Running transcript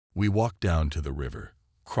We walked down to the river,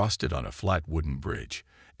 crossed it on a flat wooden bridge,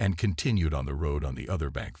 and continued on the road on the other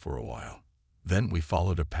bank for a while. Then we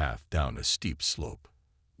followed a path down a steep slope.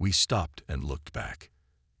 We stopped and looked back.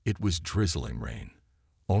 It was drizzling rain.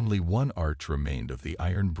 Only one arch remained of the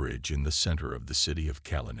iron bridge in the center of the city of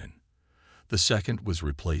Kalinin. The second was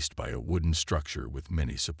replaced by a wooden structure with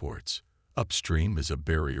many supports. Upstream is a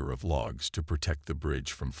barrier of logs to protect the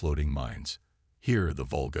bridge from floating mines. Here the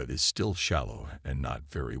Volga is still shallow and not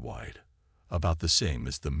very wide, about the same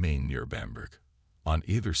as the main near Bamberg. On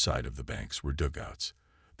either side of the banks were dugouts.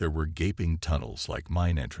 There were gaping tunnels like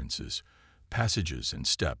mine entrances, passages and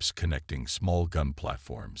steps connecting small gun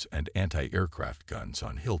platforms and anti-aircraft guns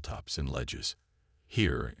on hilltops and ledges.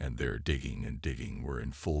 Here and there digging were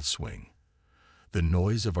in full swing. The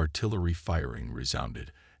noise of artillery firing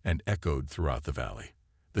resounded and echoed throughout the valley.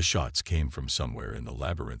 The shots came from somewhere in the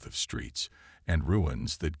labyrinth of streets and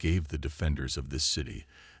ruins that gave the defenders of this city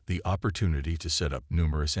the opportunity to set up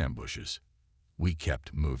numerous ambushes. We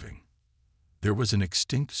kept moving. There was an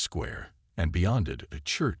extinct square, and beyond it a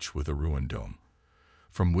church with a ruined dome,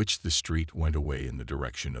 from which the street went away in the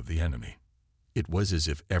direction of the enemy. It was as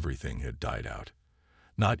if everything had died out.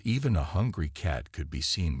 Not even a hungry cat could be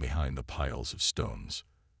seen behind the piles of stones.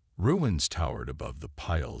 Ruins towered above the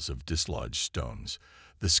piles of dislodged stones,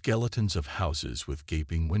 the skeletons of houses with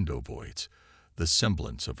gaping window voids, the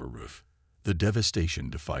semblance of a roof. The devastation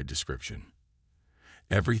defied description.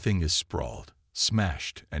 Everything is sprawled,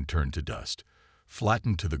 smashed and turned to dust,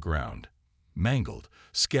 flattened to the ground, mangled,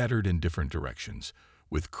 scattered in different directions,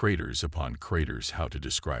 with craters upon craters. How to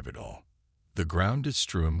describe it all? The ground is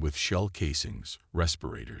strewn with shell casings,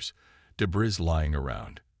 respirators, debris lying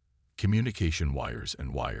around, communication wires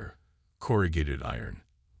and wire, corrugated iron,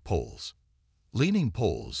 poles. Leaning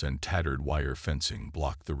poles and tattered wire fencing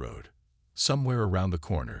blocked the road. Somewhere around the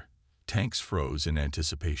corner, tanks froze in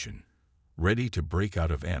anticipation, ready to break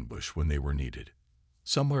out of ambush when they were needed.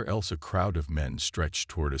 Somewhere else a crowd of men stretched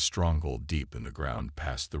toward a stronghold deep in the ground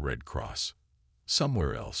past the Red Cross.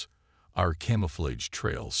 Somewhere else, our camouflage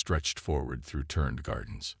trail stretched forward through turned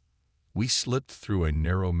gardens. We slipped through a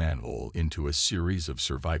narrow manhole into a series of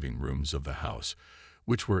surviving rooms of the house,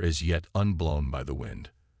 which were as yet unblown by the wind.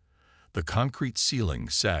 The concrete ceiling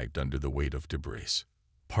sagged under the weight of debris.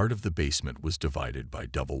 Part of the basement was divided by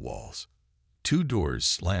double walls. Two doors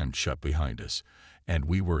slammed shut behind us, and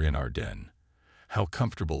we were in our den. How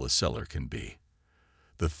comfortable a cellar can be.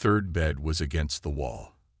 The third bed was against the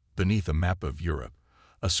wall, beneath a map of Europe,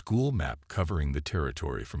 a school map covering the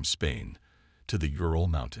territory from Spain to the Ural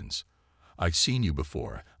Mountains. I've seen you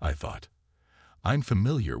before, I thought. I'm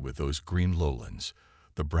familiar with those green lowlands,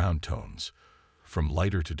 the brown tones, from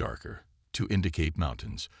lighter to darker, to indicate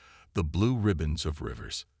mountains, the blue ribbons of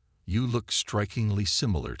rivers. You look strikingly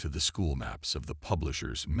similar to the school maps of the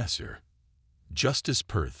publishers Messer. Justice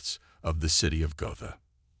Perths of the city of Gotha.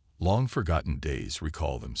 Long-forgotten days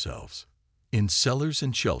recall themselves. In cellars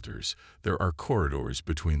and shelters, there are corridors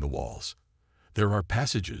between the walls. There are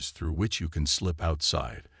passages through which you can slip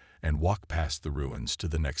outside and walk past the ruins to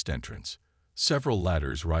the next entrance. Several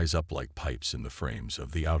ladders rise up like pipes in the frames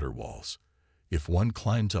of the outer walls. If one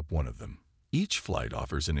climbs up one of them, each flight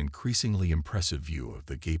offers an increasingly impressive view of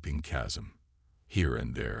the gaping chasm. Here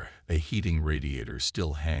and there, a heating radiator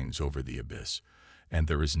still hangs over the abyss, and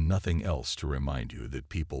there is nothing else to remind you that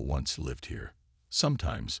people once lived here.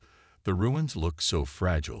 Sometimes, the ruins look so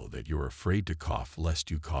fragile that you're afraid to cough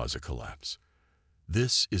lest you cause a collapse.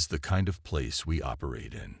 This is the kind of place we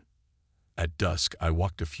operate in. At dusk, I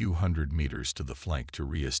walked a few hundred meters to the flank to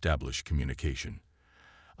re-establish communication.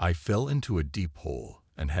 I fell into a deep hole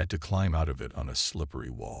and had to climb out of it on a slippery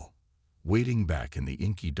wall. Wading back in the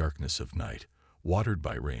inky darkness of night, watered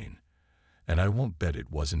by rain, and I won't bet it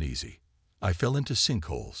wasn't easy. I fell into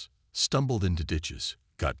sinkholes, stumbled into ditches,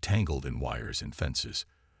 got tangled in wires and fences.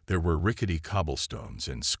 There were rickety cobblestones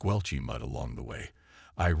and squelchy mud along the way.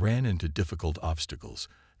 I ran into difficult obstacles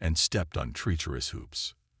and stepped on treacherous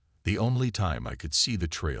hoops. The only time I could see the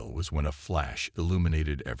trail was when a flash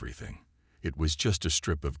illuminated everything. It was just a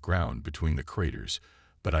strip of ground between the craters,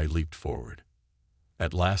 but I leaped forward.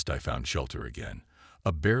 At last I found shelter again,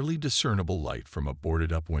 a barely discernible light from a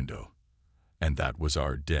boarded-up window. And that was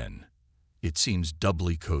our den. It seems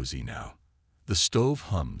doubly cozy now. The stove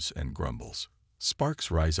hums and grumbles. Sparks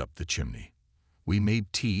rise up the chimney. We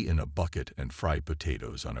made tea in a bucket and fried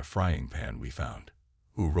potatoes on a frying pan we found.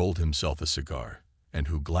 Who rolled himself a cigar, and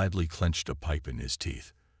who gladly clenched a pipe in his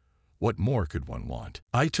teeth. What more could one want?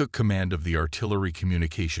 I took command of the artillery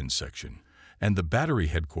communications section, and the battery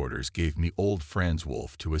headquarters gave me old Franz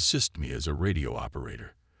Wolf to assist me as a radio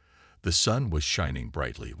operator. The sun was shining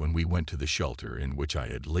brightly when we went to the shelter in which I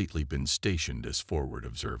had lately been stationed as forward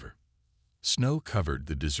observer. Snow covered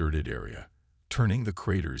the deserted area, turning the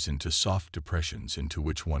craters into soft depressions into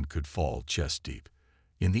which one could fall chest-deep.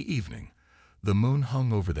 In the evening, the moon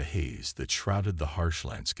hung over the haze that shrouded the harsh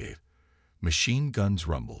landscape. Machine guns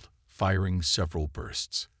rumbled, firing several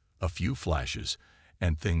bursts, a few flashes,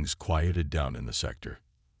 and things quieted down in the sector.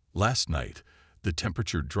 Last night, the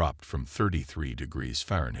temperature dropped from 33 degrees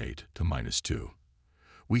Fahrenheit to -2.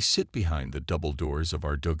 We sit behind the double doors of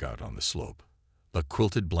our dugout on the slope. A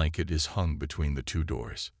quilted blanket is hung between the two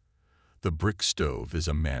doors. The brick stove is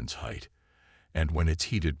a man's height, and when it's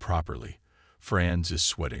heated properly, Franz is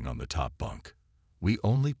sweating on the top bunk. We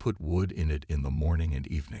only put wood in it in the morning and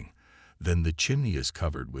evening. Then the chimney is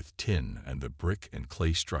covered with tin and the brick and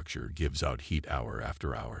clay structure gives out heat hour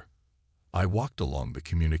after hour. I walked along the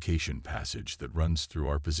communication passage that runs through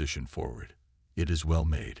our position forward. It is well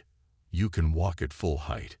made. You can walk at full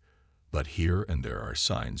height, but here and there are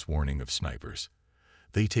signs warning of snipers.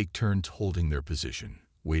 They take turns holding their position,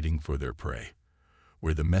 waiting for their prey.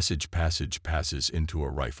 Where the message passage passes into a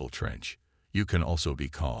rifle trench, you can also be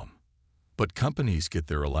calm. But companies get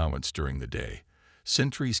their allowance during the day.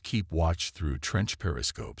 Sentries keep watch through trench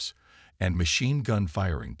periscopes, and machine gun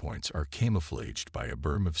firing points are camouflaged by a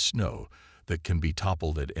berm of snow that can be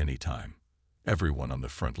toppled at any time. Everyone on the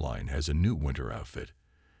front line has a new winter outfit.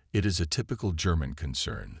 It is a typical German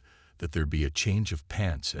concern that there be a change of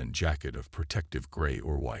pants and jacket of protective gray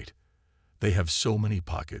or white. They have so many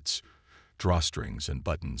pockets, drawstrings, and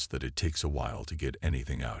buttons that it takes a while to get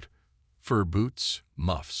anything out. Fur boots,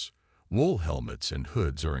 muffs, wool helmets, and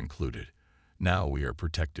hoods are included. Now we are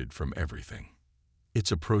protected from everything.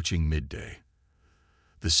 It's approaching midday.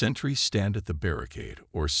 The sentries stand at the barricade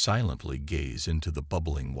or silently gaze into the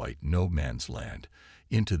bubbling white no-man's land,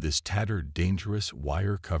 into this tattered, dangerous,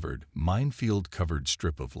 wire-covered, minefield-covered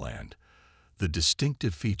strip of land, the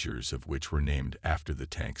distinctive features of which were named after the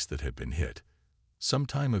tanks that had been hit. Some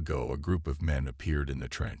time ago, a group of men appeared in the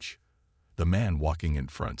trench. The man walking in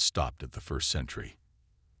front stopped at the first sentry.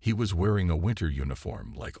 He was wearing a winter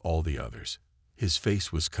uniform like all the others. His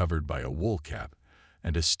face was covered by a wool cap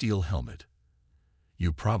and a steel helmet.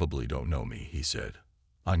 "You probably don't know me," he said.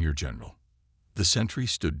 "I'm your general." The sentry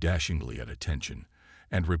stood dashingly at attention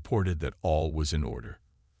and reported that all was in order.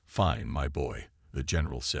 "Fine, my boy," the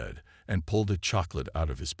general said, and pulled a chocolate out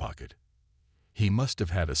of his pocket. He must have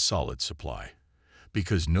had a solid supply,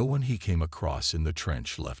 because no one he came across in the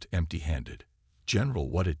trench left empty-handed. "General,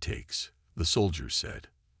 what it takes," the soldiers said.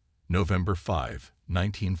 November 5,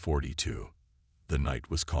 1942. The night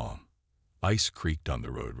was calm. Ice creaked on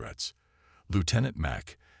the road ruts. Lieutenant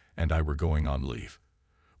Mack and I were going on leave.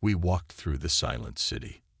 We walked through the silent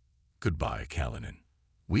city. Goodbye, Kalinin.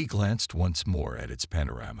 We glanced once more at its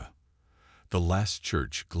panorama. The last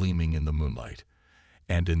church gleaming in the moonlight,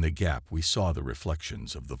 and in the gap we saw the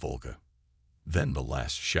reflections of the Volga. Then the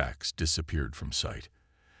last shacks disappeared from sight,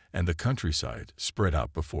 and the countryside spread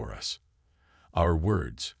out before us. Our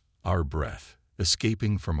words, our breath,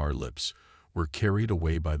 escaping from our lips, were carried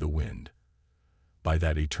away by the wind, by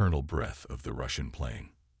that eternal breath of the Russian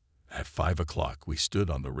plain. At 5 o'clock we stood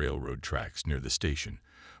on the railroad tracks near the station,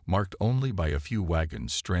 marked only by a few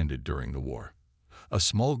wagons stranded during the war. A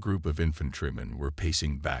small group of infantrymen were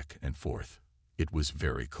pacing back and forth. It was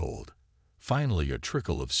very cold. Finally a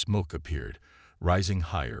trickle of smoke appeared, rising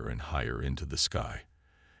higher and higher into the sky,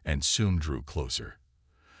 and soon drew closer.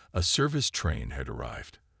 A service train had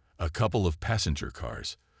arrived, a couple of passenger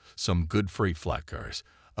cars, some good freight flat cars,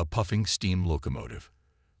 a puffing steam locomotive.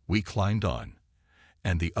 We climbed on,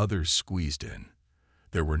 and the others squeezed in.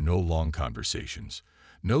 There were no long conversations,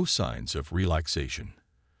 no signs of relaxation.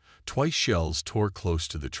 Twice shells tore close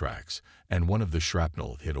to the tracks, and one of the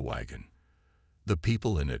shrapnel hit a wagon. The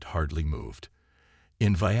people in it hardly moved.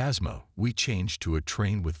 In Vyazma, we changed to a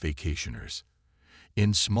train with vacationers.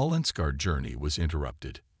 In Smolensk, our journey was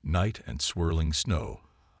interrupted. Night and swirling snow,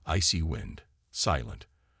 icy wind, silent,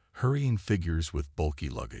 hurrying figures with bulky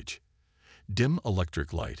luggage, dim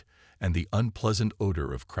electric light, and the unpleasant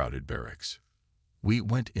odor of crowded barracks. We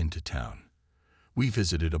went into town. We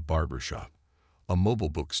visited a barber shop, a mobile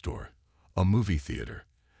bookstore, a movie theater,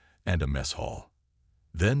 and a mess hall.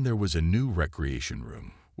 Then there was a new recreation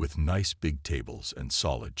room with nice big tables and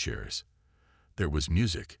solid chairs. There was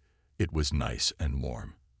music. It was nice and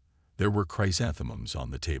warm. There were chrysanthemums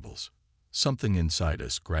on the tables. Something inside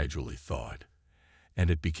us gradually thawed, and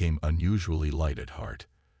it became unusually light at heart.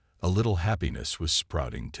 A little happiness was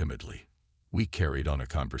sprouting timidly. We carried on a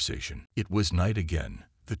conversation. It was night again,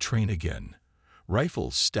 the train again,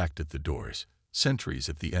 rifles stacked at the doors, sentries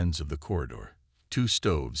at the ends of the corridor. 2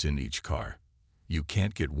 stoves in each car. You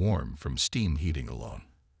can't get warm from steam heating alone.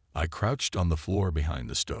 I crouched on the floor behind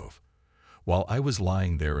the stove. While I was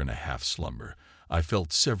lying there in a half-slumber, I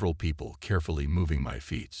felt several people carefully moving my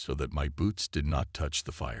feet so that my boots did not touch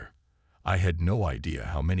the fire. I had no idea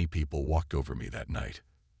how many people walked over me that night.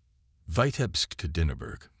 Vitebsk to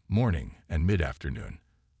Dinneberg, morning and mid-afternoon.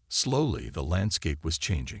 Slowly, the landscape was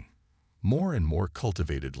changing. More and more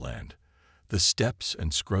cultivated land. The steppes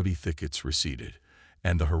and scrubby thickets receded,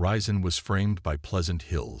 and the horizon was framed by pleasant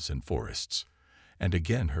hills and forests. And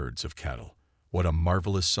again herds of cattle. What a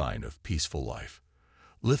marvelous sign of peaceful life.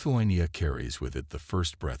 Lithuania carries with it the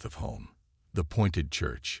first breath of home. The pointed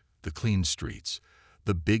church, the clean streets,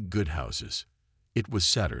 the big good houses. It was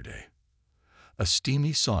Saturday. A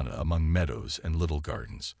steamy sauna among meadows and little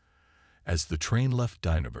gardens. As the train left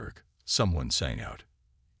Dinneberg, someone sang out,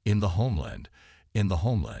 in the homeland,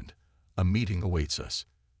 a meeting awaits us."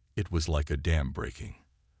 It was like a dam breaking.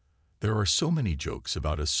 There are so many jokes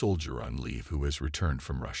about a soldier on leave who has returned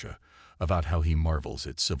from Russia, about how he marvels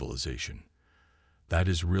at civilization. That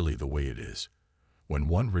is really the way it is. When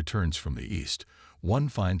one returns from the East, one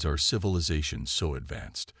finds our civilization so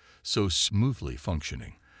advanced, so smoothly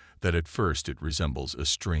functioning, that at first it resembles a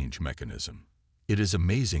strange mechanism. It is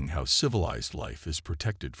amazing how civilized life is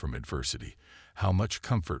protected from adversity, how much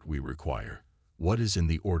comfort we require, what is in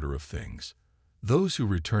the order of things. Those who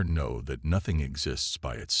return know that nothing exists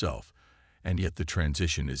by itself, and yet the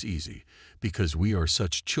transition is easy, because we are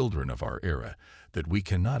such children of our era that we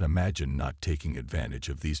cannot imagine not taking advantage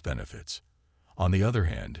of these benefits. On the other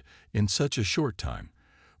hand, in such a short time,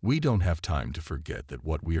 we don't have time to forget that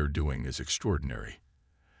what we are doing is extraordinary.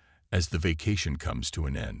 As the vacation comes to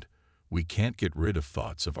an end, we can't get rid of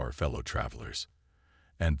thoughts of our fellow travelers.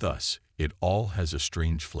 And thus, it all has a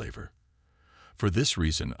strange flavor. For this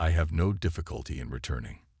reason, I have no difficulty in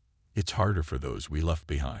returning. It's harder for those we left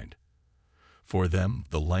behind. For them,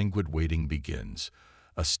 the languid waiting begins,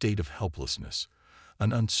 a state of helplessness,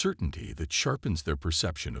 an uncertainty that sharpens their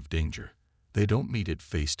perception of danger. They don't meet it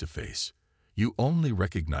face to face. You only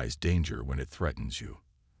recognize danger when it threatens you.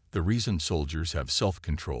 The reason soldiers have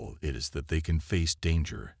self-control is that they can face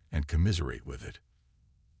danger and commiserate with it.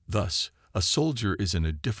 Thus, a soldier is in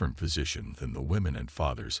a different position than the women and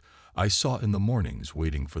fathers I saw in the mornings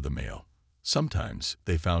waiting for the mail. Sometimes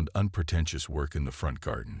they found unpretentious work in the front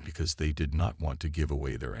garden because they did not want to give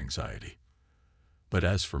away their anxiety. But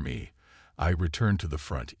as for me, I returned to the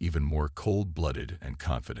front even more cold-blooded and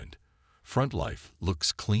confident. Front life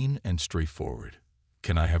looks clean and straightforward.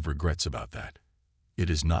 Can I have regrets about that? It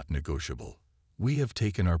is not negotiable. We have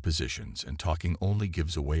taken our positions, and talking only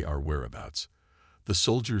gives away our whereabouts. The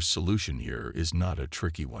soldier's solution here is not a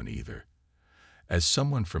tricky one either. As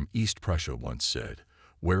someone from East Prussia once said,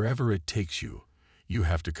 wherever it takes you, you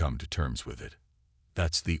have to come to terms with it.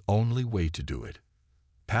 That's the only way to do it.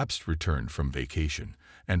 Pabst returned from vacation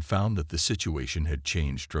and found that the situation had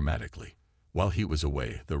changed dramatically. While he was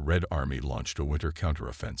away, the Red Army launched a winter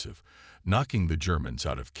counteroffensive, knocking the Germans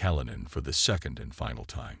out of Kalinin for the second and final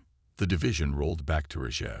time. The division rolled back to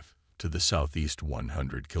Rzhev, to the southeast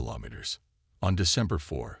 100 kilometers. On December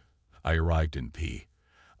 4, I arrived in P.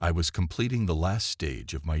 I was completing the last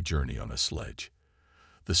stage of my journey on a sledge.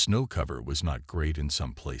 The snow cover was not great in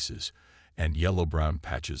some places, and yellow-brown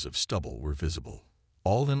patches of stubble were visible.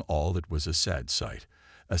 All in all, it was a sad sight,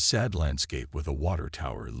 a sad landscape with a water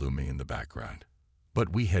tower looming in the background.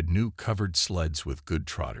 But we had new covered sleds with good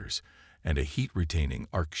trotters, and a heat-retaining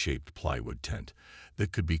arc-shaped plywood tent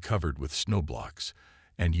that could be covered with snow blocks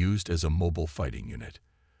and used as a mobile fighting unit.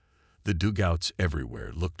 The dugouts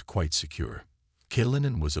everywhere looked quite secure.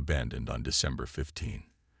 Kalinin was abandoned on December 15.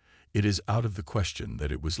 It is out of the question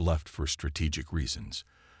that it was left for strategic reasons.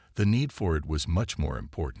 The need for it was much more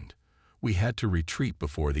important. We had to retreat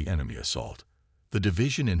before the enemy assault. The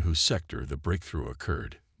division in whose sector the breakthrough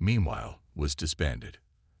occurred, meanwhile, was disbanded.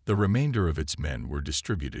 The remainder of its men were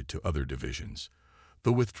distributed to other divisions.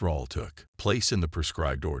 The withdrawal took place in the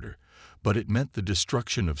prescribed order, but it meant the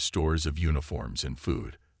destruction of stores of uniforms and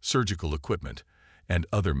food, surgical equipment, and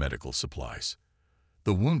other medical supplies.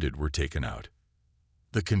 The wounded were taken out.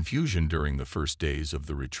 The confusion during the first days of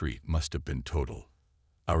the retreat must have been total.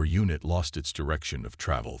 Our unit lost its direction of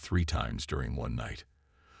travel 3 times during one night.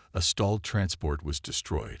 A stalled transport was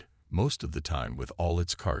destroyed, most of the time with all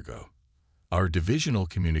its cargo. Our divisional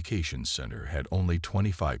communications center had only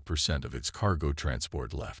 25% of its cargo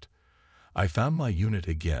transport left. I found my unit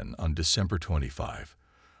again on December 25,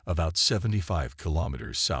 about 75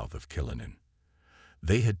 kilometers south of Kalinin.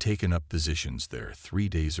 They had taken up positions there 3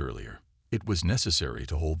 days earlier. It was necessary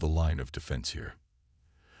to hold the line of defense here.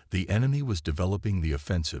 The enemy was developing the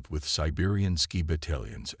offensive with Siberian ski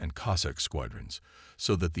battalions and Cossack squadrons,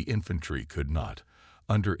 so that the infantry could not,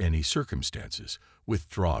 under any circumstances,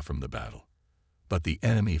 withdraw from the battle. But the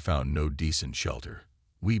enemy found no decent shelter.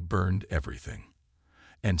 We burned everything.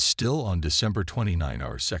 And still on December 29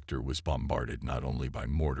 our sector was bombarded not only by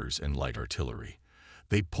mortars and light artillery.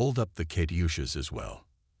 They pulled up the Katyushas as well.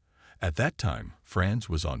 At that time, Franz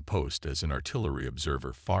was on post as an artillery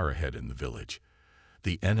observer far ahead in the village.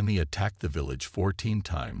 The enemy attacked the village 14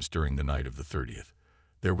 times during the night of the 30th.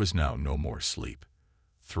 There was now no more sleep.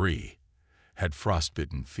 3. Had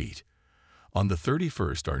frostbitten feet. On the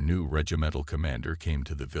 31st, our new regimental commander came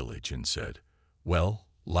to the village and said, "Well,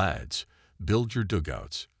 lads, build your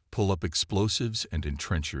dugouts, pull up explosives, and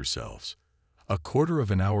entrench yourselves." A quarter of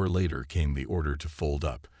an hour later came the order to fold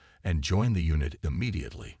up and join the unit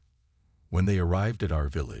immediately. When they arrived at our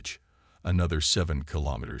village, another 7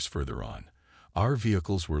 kilometers further on, our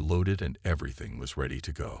vehicles were loaded and everything was ready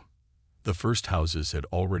to go. The first houses had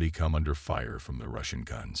already come under fire from the Russian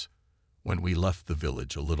guns. When we left the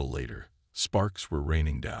village a little later, sparks were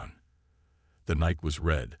raining down. The night was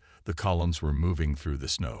red, the columns were moving through the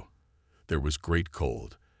snow. There was great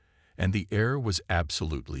cold, and the air was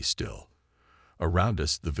absolutely still. Around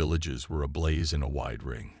us the villages were ablaze in a wide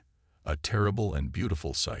ring, a terrible and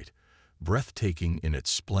beautiful sight, breathtaking in its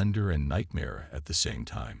splendor and nightmare at the same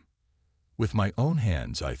time. With my own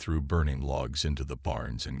hands I threw burning logs into the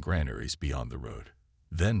barns and granaries beyond the road.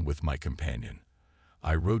 Then, with my companion,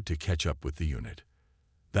 I rode to catch up with the unit.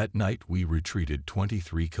 That night we retreated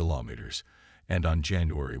 23 kilometers, and on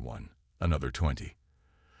January 1, another 20.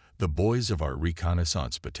 The boys of our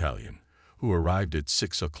reconnaissance battalion, who arrived at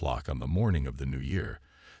 6 o'clock on the morning of the New Year,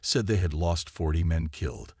 said they had lost 40 men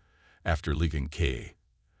killed after leaving K.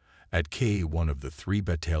 At K, one of the 3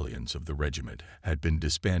 battalions of the regiment had been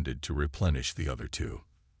disbanded to replenish the other 2.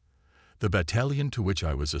 The battalion to which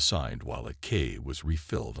I was assigned while at K was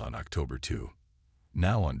refilled on October 2.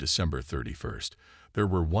 Now on December 31st, there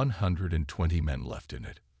were 120 men left in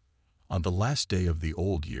it. On the last day of the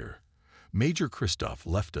old year, Major Christoph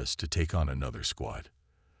left us to take on another squad.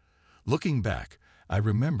 Looking back, I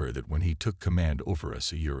remember that when he took command over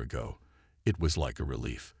us a year ago, it was like a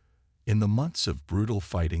relief. In the months of brutal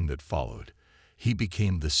fighting that followed, he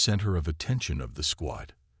became the center of attention of the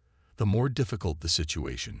squad. The more difficult the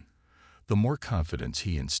situation, the more confidence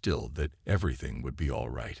he instilled that everything would be all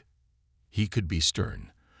right. He could be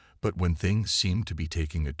stern, but when things seemed to be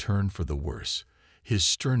taking a turn for the worse, his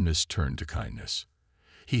sternness turned to kindness.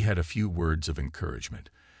 He had a few words of encouragement,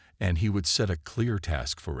 and he would set a clear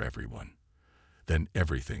task for everyone. Then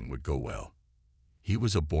everything would go well. He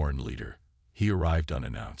was a born leader. He arrived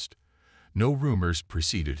unannounced. No rumors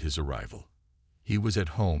preceded his arrival. He was at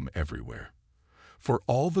home everywhere. For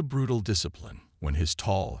all the brutal discipline, when his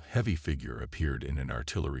tall, heavy figure appeared in an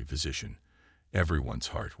artillery position, everyone's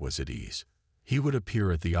heart was at ease. He would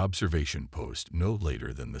appear at the observation post no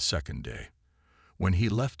later than the 2nd day. When he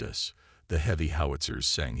left us, the heavy howitzers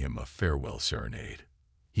sang him a farewell serenade.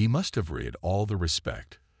 He must have read all the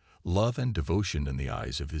respect, love, and devotion in the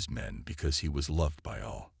eyes of his men because he was loved by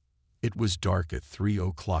all. It was dark at 3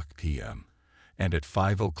 o'clock p.m., and at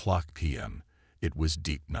 5 o'clock p.m. it was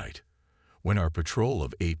deep night. When our patrol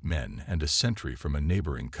of 8 men and a sentry from a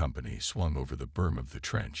neighboring company swung over the berm of the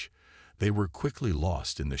trench, they were quickly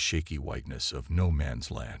lost in the shaky whiteness of no man's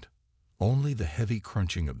land. Only the heavy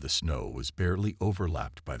crunching of the snow was barely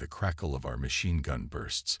overlapped by the crackle of our machine gun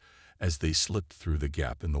bursts as they slipped through the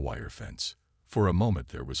gap in the wire fence. For a moment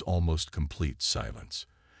there was almost complete silence.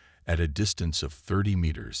 At a distance of 30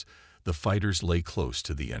 meters, the fighters lay close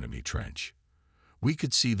to the enemy trench. We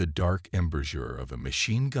could see the dark embrasure of a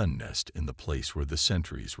machine gun nest in the place where the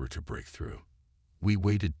sentries were to break through. We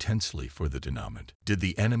waited tensely for the denouement. Did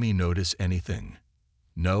the enemy notice anything?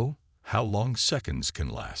 No? How long seconds can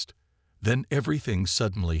last? Then everything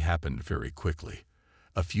suddenly happened very quickly.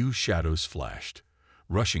 A few shadows flashed.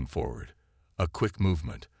 Rushing forward, a quick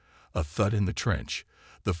movement, a thud in the trench,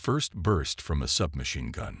 the first burst from a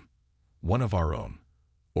submachine gun. One of our own,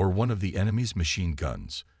 or one of the enemy's machine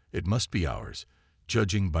guns, it must be ours,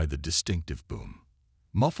 judging by the distinctive boom.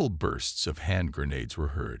 Muffled bursts of hand grenades were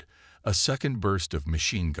heard, a second burst of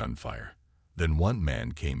machine gun fire. Then one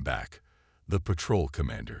man came back, the patrol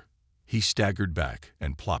commander. He staggered back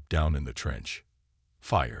and plopped down in the trench.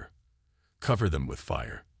 Fire. Cover them with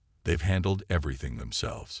fire. They've handled everything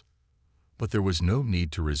themselves. But there was no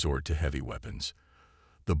need to resort to heavy weapons.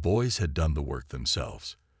 The boys had done the work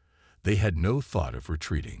themselves. They had no thought of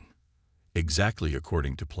retreating. Exactly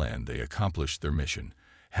according to plan, they accomplished their mission,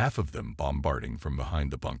 half of them bombarding from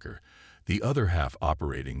behind the bunker, the other half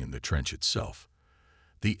operating in the trench itself.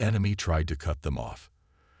 The enemy tried to cut them off.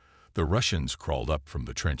 The Russians crawled up from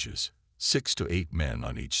the trenches, 6 to 8 men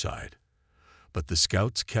on each side. But the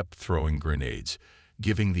scouts kept throwing grenades,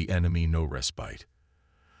 giving the enemy no respite.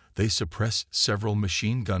 They suppressed several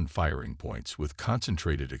machine gun firing points with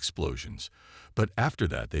concentrated explosions, but after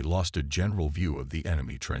that they lost a general view of the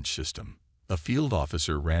enemy trench system. A field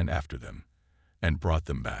officer ran after them and brought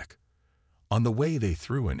them back. On the way they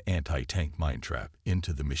threw an anti-tank mine trap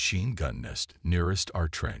into the machine gun nest nearest our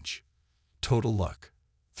trench. Total luck: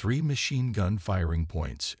 3 machine gun firing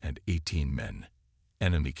points and 18 men.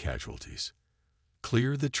 Enemy casualties.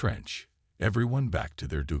 "Clear the trench, everyone back to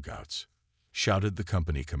their dugouts," shouted the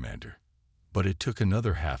company commander. But it took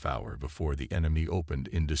another half hour before the enemy opened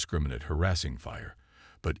indiscriminate harassing fire,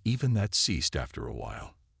 but even that ceased after a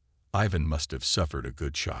while. Ivan must have suffered a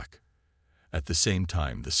good shock. At the same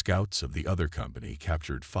time, the scouts of the other company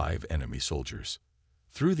captured 5 enemy soldiers.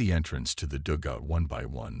 Through the entrance to the dugout one by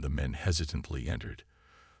one, the men hesitantly entered.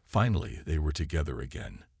 Finally, they were together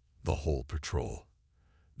again, the whole patrol.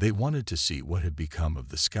 They wanted to see what had become of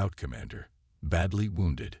the scout commander, badly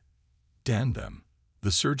wounded. "Damn them,"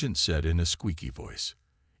 the sergeant said in a squeaky voice.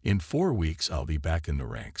 "In 4 weeks I'll be back in the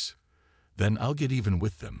ranks. Then I'll get even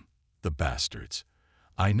with them, the bastards.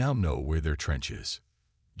 I now know where their trench is."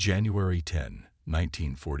 January 10,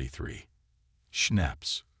 1943.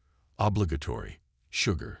 Schnapps. Obligatory.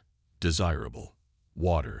 Sugar. Desirable.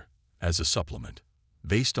 Water. As a supplement.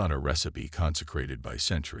 Based on a recipe consecrated by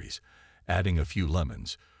centuries, adding a few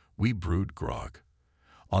lemons, we brewed grog.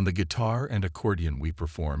 On the guitar and accordion we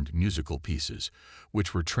performed musical pieces,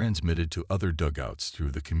 which were transmitted to other dugouts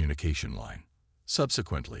through the communication line.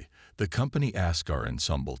 Subsequently, the company asked our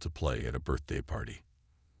ensemble to play at a birthday party.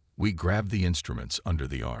 We grabbed the instruments under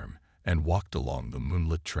the arm and walked along the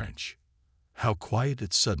moonlit trench. How quiet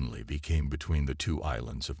it suddenly became between the 2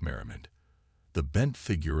 islands of merriment. The bent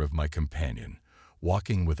figure of my companion,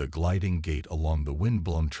 walking with a gliding gait along the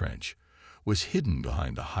wind-blown trench, was hidden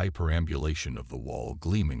behind the high perambulation of the wall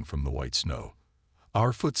gleaming from the white snow.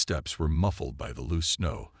 Our footsteps were muffled by the loose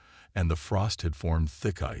snow, and the frost had formed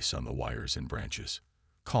thick ice on the wires and branches.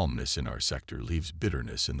 Calmness in our sector leaves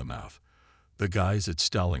bitterness in the mouth. The guys at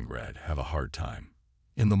Stalingrad have a hard time.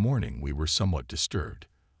 In the morning we were somewhat disturbed.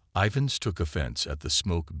 Ivans took offense at the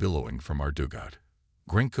smoke billowing from our dugout.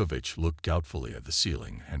 Grinkovich looked doubtfully at the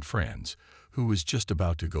ceiling, and Franz, who was just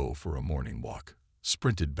about to go for a morning walk,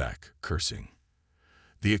 sprinted back, cursing.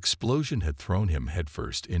 The explosion had thrown him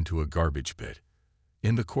headfirst into a garbage pit.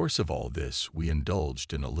 In the course of all this, we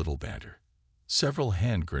indulged in a little banter. Several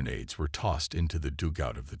hand grenades were tossed into the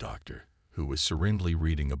dugout of the doctor, who was serenely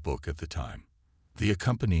reading a book at the time. The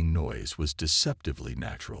accompanying noise was deceptively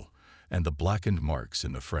natural, and the blackened marks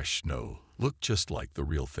in the fresh snow looked just like the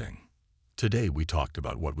real thing. Today we talked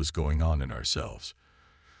about what was going on in ourselves,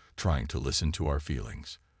 trying to listen to our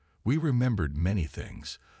feelings. We remembered many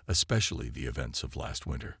things, especially the events of last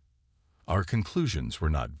winter. Our conclusions were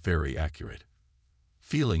not very accurate.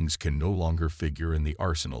 Feelings can no longer figure in the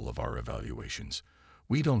arsenal of our evaluations.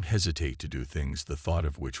 We don't hesitate to do things the thought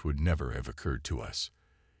of which would never have occurred to us.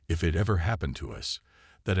 If it ever happened to us,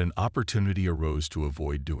 that an opportunity arose to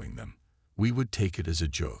avoid doing them, we would take it as a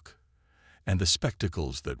joke. And the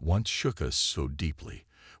spectacles that once shook us so deeply,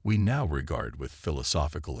 we now regard with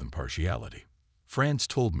philosophical impartiality. Franz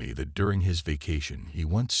told me that during his vacation he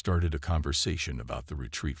once started a conversation about the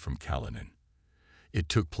retreat from Kalinin. It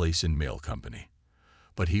took place in mail company,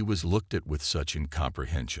 but he was looked at with such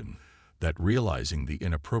incomprehension that, realizing the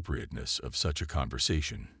inappropriateness of such a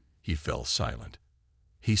conversation, he fell silent.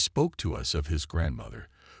 He spoke to us of his grandmother,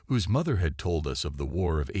 whose mother had told us of the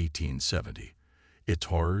War of 1870. Its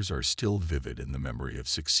horrors are still vivid in the memory of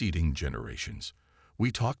succeeding generations.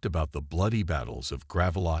 We talked about the bloody battles of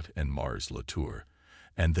Gravelotte and Mars-la-Tour,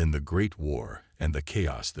 and then the Great War and the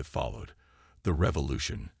chaos that followed, the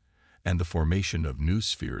Revolution, and the formation of new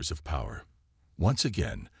spheres of power. Once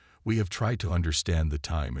again, we have tried to understand the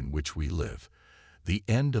time in which we live, the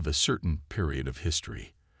end of a certain period of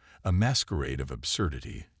history, a masquerade of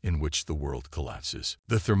absurdity in which the world collapses.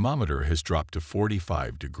 The thermometer has dropped to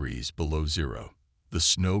 45 degrees below zero. The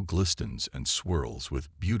snow glistens and swirls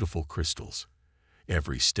with beautiful crystals.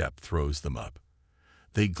 Every step throws them up.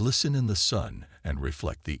 They glisten in the sun and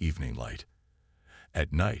reflect the evening light.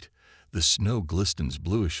 At night, the snow glistens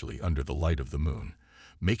bluishly under the light of the moon,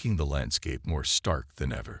 making the landscape more stark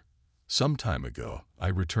than ever. Some time ago, I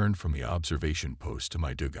returned from the observation post to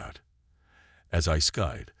my dugout. As I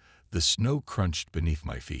skied, the snow crunched beneath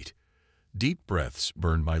my feet. Deep breaths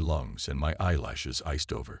burned my lungs and my eyelashes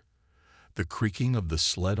iced over. The creaking of the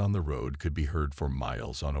sled on the road could be heard for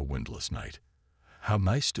miles on a windless night. How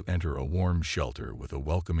nice to enter a warm shelter with a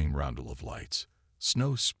welcoming roundel of lights.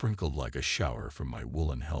 Snow sprinkled like a shower from my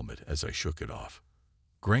woolen helmet as I shook it off.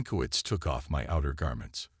 Grankowitz took off my outer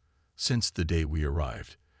garments. Since the day we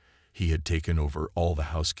arrived, he had taken over all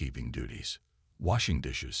the housekeeping duties, washing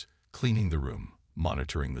dishes, cleaning the room,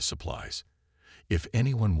 monitoring the supplies. If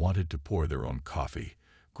anyone wanted to pour their own coffee,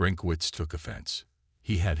 Grankowitz took offense.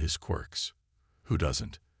 He had his quirks. Who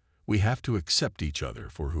doesn't? We have to accept each other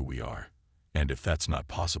for who we are. And if that's not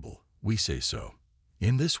possible, we say so.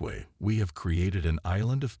 In this way, we have created an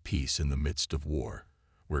island of peace in the midst of war,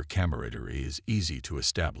 where camaraderie is easy to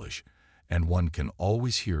establish, and one can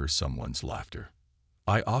always hear someone's laughter.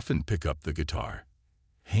 I often pick up the guitar.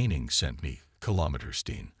 Haining sent me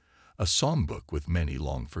Kilometerstein, a psalm book with many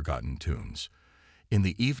long-forgotten tunes. In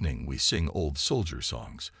the evening, we sing old soldier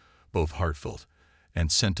songs, both heartfelt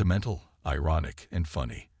and sentimental, ironic and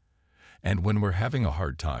funny. And when we're having a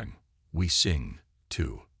hard time, we sing,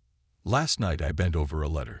 too. Last night I bent over a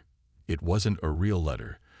letter. It wasn't a real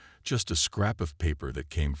letter, just a scrap of paper that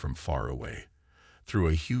came from far away, through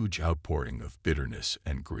a huge outpouring of bitterness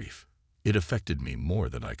and grief. It affected me more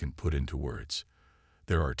than I can put into words.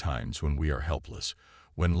 There are times when we are helpless,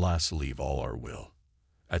 when lasts leave all our will.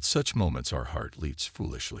 At such moments our heart leaps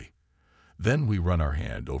foolishly. Then we run our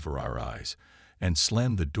hand over our eyes and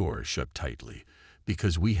slam the door shut tightly,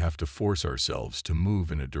 because we have to force ourselves to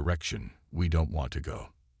move in a direction we don't want to go.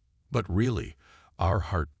 But really, our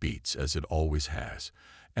heart beats as it always has,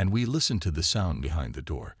 and we listen to the sound behind the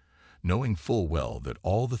door, knowing full well that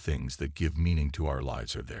all the things that give meaning to our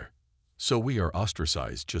lives are there. So we are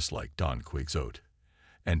ostracized just like Don Quixote,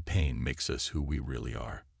 and pain makes us who we really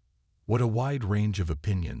are. What a wide range of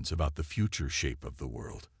opinions about the future shape of the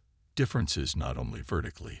world. Differences not only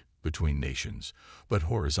vertically, between nations, but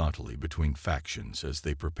horizontally between factions as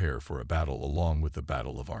they prepare for a battle along with the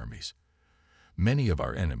battle of armies. Many of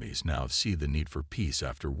our enemies now see the need for peace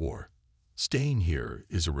after war. Staying here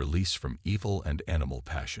is a release from evil and animal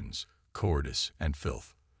passions, cowardice and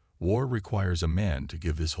filth. War requires a man to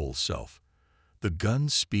give his whole self. The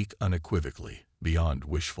guns speak unequivocally, beyond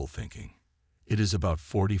wishful thinking. It is about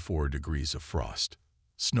 44 degrees of frost.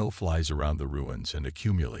 Snow flies around the ruins and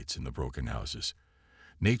accumulates in the broken houses.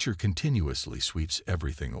 Nature continuously sweeps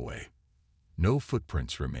everything away. No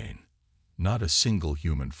footprints remain. Not a single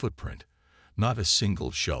human footprint. Not a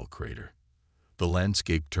single shell crater. The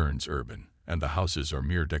landscape turns urban, and the houses are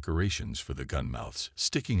mere decorations for the gun mouths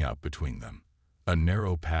sticking out between them. A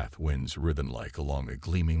narrow path winds ribbon-like along a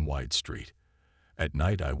gleaming wide street. At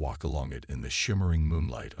night I walk along it in the shimmering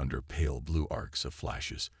moonlight under pale blue arcs of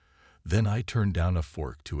flashes. Then I turn down a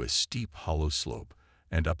fork to a steep hollow slope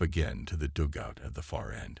and up again to the dugout at the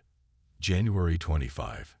far end. January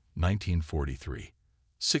 25, 1943,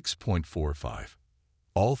 6:45.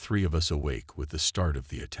 All three of us awake with the start of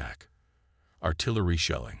the attack. Artillery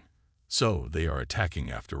shelling. So they are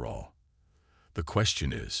attacking after all. The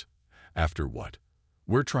question is, after what?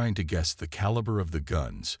 We're trying to guess the caliber of the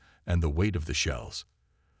guns and the weight of the shells.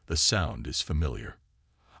 The sound is familiar.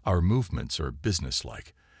 Our movements are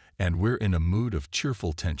businesslike, and we're in a mood of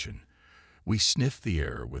cheerful tension. We sniff the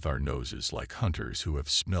air with our noses like hunters who have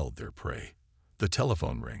smelled their prey. The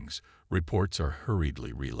telephone rings, reports are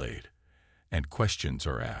hurriedly relayed, and questions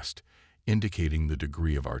are asked, indicating the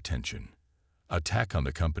degree of our tension. Attack on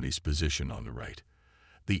the company's position on the right.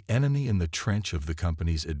 The enemy in the trench of the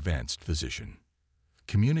company's advanced position.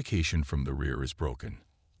 Communication from the rear is broken.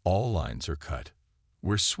 All lines are cut.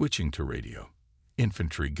 We're switching to radio.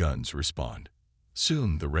 Infantry guns respond.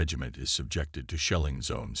 Soon the regiment is subjected to shelling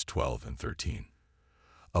zones 12 and 13.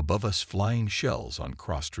 Above us, flying shells on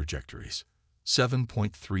cross trajectories.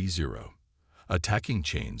 7.30. Attacking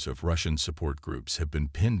chains of Russian support groups have been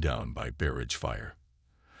pinned down by barrage fire.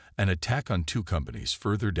 An attack on two companies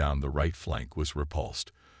further down the right flank was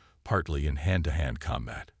repulsed, partly in hand-to-hand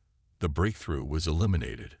combat. The breakthrough was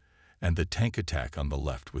eliminated, and the tank attack on the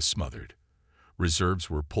left was smothered. Reserves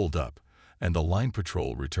were pulled up, and the line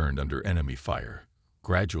patrol returned under enemy fire,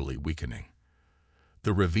 gradually weakening.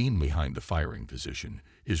 The ravine behind the firing position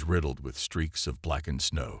is riddled with streaks of blackened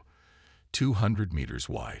snow, 200 meters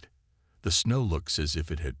wide. The snow looks as if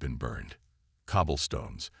it had been burned.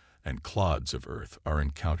 Cobblestones and clods of earth are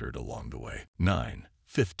encountered along the way.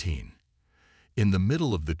 9:15. In the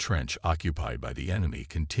middle of the trench occupied by the enemy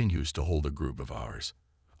continues to hold a group of ours.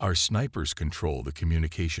 Our snipers control the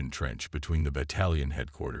communication trench between the battalion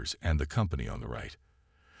headquarters and the company on the right.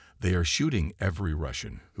 They are shooting every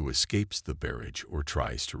Russian who escapes the barrage or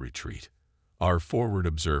tries to retreat. Our forward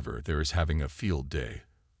observer there is having a field day,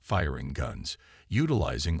 firing guns,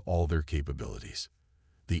 utilizing all their capabilities.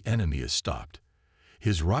 The enemy is stopped.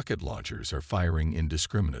 His rocket launchers are firing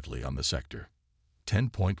indiscriminately on the sector.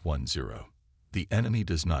 10.10. The enemy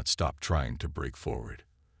does not stop trying to break forward.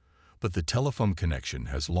 But the telephone connection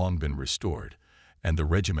has long been restored, and the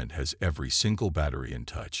regiment has every single battery in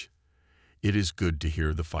touch. It is good to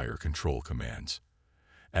hear the fire control commands.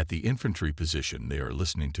 At the infantry position, they are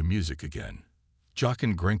listening to music again.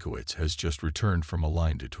 Jochen Grinkowitz has just returned from a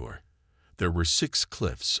line detour. There were 6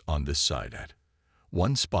 cliffs on this side at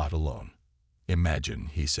one spot alone. Imagine,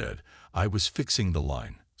 he said, I was fixing the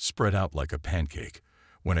line, spread out like a pancake,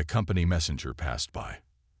 when a company messenger passed by.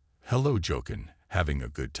 Hello, Jochen, having a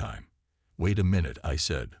good time. Wait a minute, I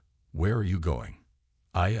said. Where are you going?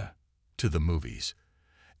 To the movies.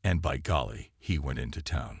 And by golly, he went into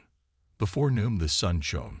town. Before noon the sun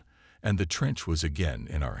shone, and the trench was again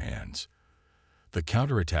in our hands. The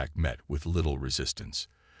counterattack met with little resistance.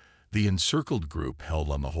 The encircled group held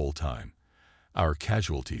on the whole time. Our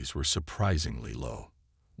casualties were surprisingly low.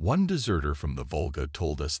 One deserter from the Volga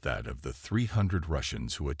told us that of the 300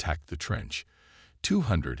 Russians who attacked the trench,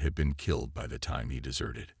 200 had been killed by the time he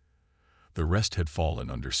deserted. The rest had fallen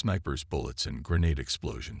under snipers' bullets and grenade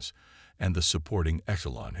explosions, and the supporting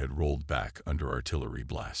echelon had rolled back under artillery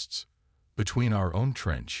blasts. Between our own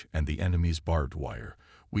trench and the enemy's barbed wire,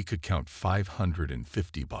 we could count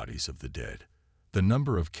 550 bodies of the dead. The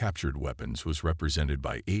number of captured weapons was represented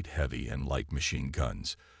by 8 heavy and light machine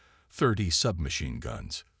guns, 30 submachine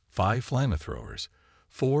guns, 5 flamethrowers,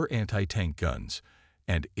 4 anti-tank guns,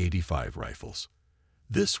 and 85 rifles.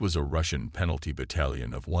 This was a Russian penalty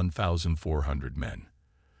battalion of 1,400 men.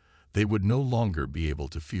 They would no longer be able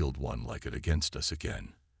to field one like it against us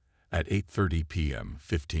again. At 8:30 p.m.,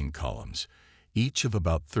 15 columns, each of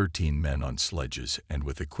about 13 men on sledges and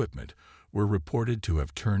with equipment, were reported to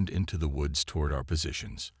have turned into the woods toward our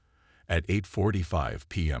positions. At 8:45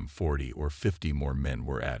 p.m., 40 or 50 more men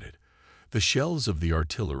were added. The shells of the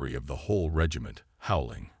artillery of the whole regiment,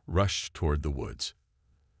 howling, rushed toward the woods.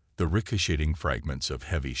 The ricocheting fragments of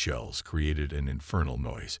heavy shells created an infernal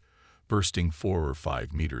noise, bursting 4 or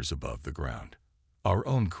 5 meters above the ground. Our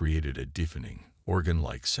own created a deafening,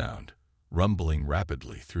 organ-like sound, rumbling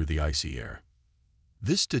rapidly through the icy air.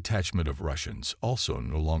 This detachment of Russians also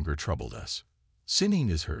no longer troubled us. Singing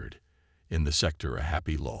is heard, in the sector a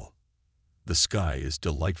happy lull. The sky is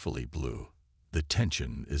delightfully blue. The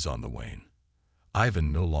tension is on the wane.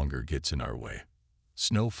 Ivan no longer gets in our way.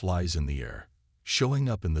 Snow flies in the air, showing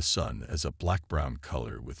up in the sun as a black-brown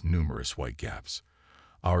color with numerous white gaps.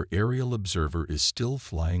 Our aerial observer is still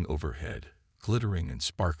flying overhead, glittering and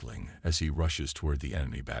sparkling as he rushes toward the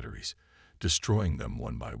enemy batteries, destroying them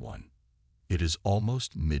one by one. It is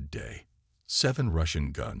almost midday. 7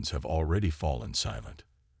 Russian guns have already fallen silent.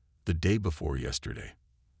 The day before yesterday.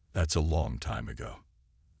 That's a long time ago.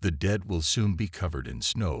 The dead will soon be covered in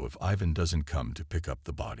snow if Ivan doesn't come to pick up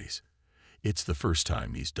the bodies. It's the first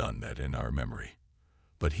time he's done that in our memory.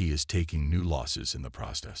 But he is taking new losses in the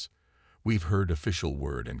process. We've heard official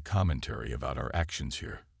word and commentary about our actions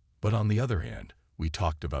here. But on the other hand, we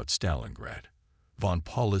talked about Stalingrad. Von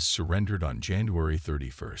Paulus surrendered on January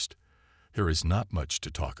 31st. There is not much to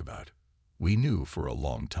talk about. We knew for a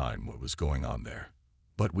long time what was going on there.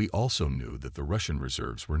 But we also knew that the Russian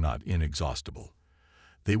reserves were not inexhaustible.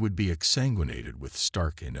 They would be exsanguinated with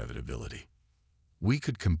stark inevitability. We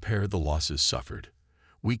could compare the losses suffered.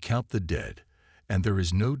 We count the dead, and there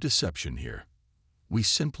is no deception here. We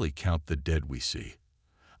simply count the dead we see.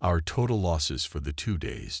 Our total losses for the 2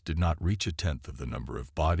 days did not reach 1/10 of the number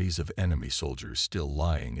of bodies of enemy soldiers still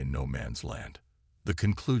lying in no man's land. The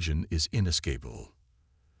conclusion is inescapable.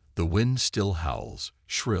 The wind still howls,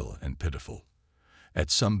 shrill and pitiful.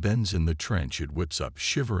 At some bends in the trench it whips up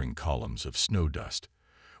shivering columns of snow dust.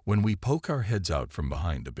 When we poke our heads out from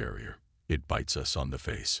behind the barrier, it bites us on the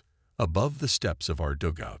face. Above the steps of our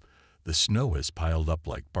dugout, the snow has piled up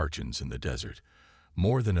like barchens in the desert,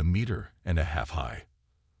 more than 1.5 meters high.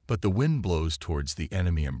 But the wind blows towards the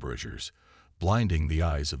enemy embrasures, blinding the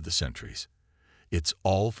eyes of the sentries. It's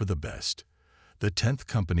all for the best. The 10th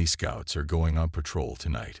Company Scouts are going on patrol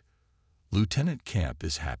tonight. Lieutenant Camp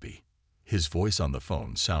is happy. His voice on the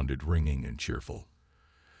phone sounded ringing and cheerful.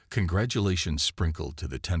 Congratulations sprinkled to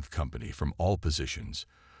the 10th Company from all positions.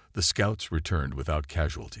 The Scouts returned without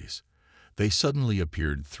casualties. They suddenly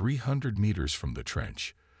appeared 300 meters from the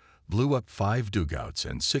trench, blew up 5 dugouts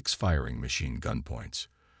and 6 firing machine gun points,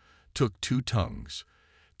 took 2 tongues,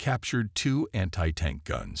 captured 2 anti-tank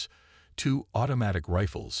guns, 2 automatic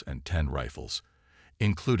rifles and 10 rifles,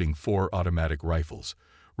 including 4 automatic rifles,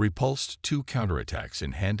 repulsed 2 counterattacks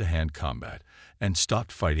in hand-to-hand combat, and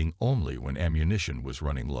stopped fighting only when ammunition was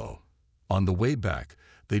running low. On the way back,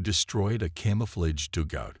 they destroyed a camouflaged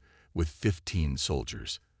dugout, with 15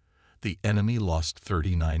 soldiers. The enemy lost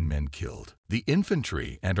 39 men killed. The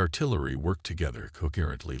infantry and artillery worked together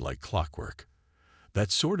coherently like clockwork.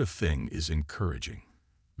 That sort of thing is encouraging.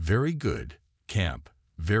 Very good, camp,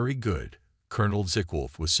 very good, Colonel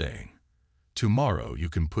Zickwolf was saying. Tomorrow you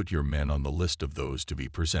can put your men on the list of those to be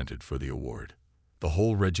presented for the award. The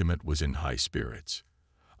whole regiment was in high spirits.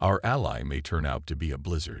 Our ally may turn out to be a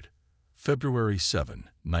blizzard. February 7,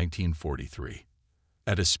 1943.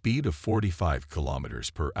 At a speed of 45 kilometers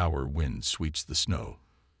per hour, wind sweeps the snow.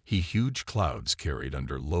 Huge clouds carried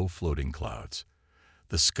under low floating clouds.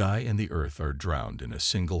 The sky and the earth are drowned in a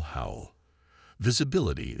single howl.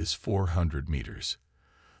 Visibility is 400 meters.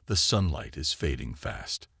 The sunlight is fading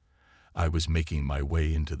fast. I was making my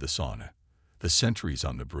way into the sauna. The sentries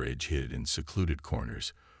on the bridge hid in secluded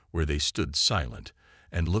corners, where they stood silent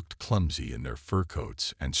and looked clumsy in their fur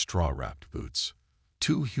coats and straw-wrapped boots.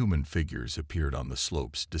 2 human figures appeared on the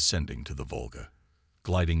slopes descending to the Volga,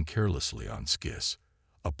 gliding carelessly on skis.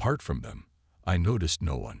 Apart from them, I noticed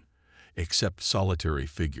no one, except solitary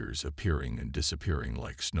figures appearing and disappearing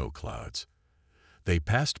like snow clouds. They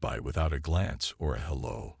passed by without a glance or a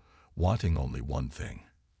hello, wanting only one thing: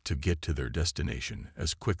 to get to their destination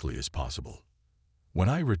as quickly as possible. When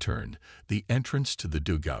I returned, the entrance to the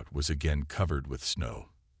dugout was again covered with snow.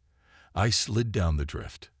 I slid down the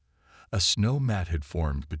drift. A snow mat had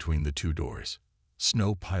formed between the 2 doors.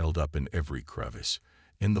 Snow piled up in every crevice,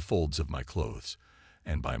 in the folds of my clothes,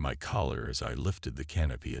 and by my collar as I lifted the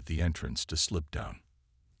canopy at the entrance to slip down.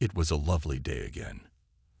 It was a lovely day again.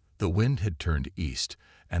 The wind had turned east,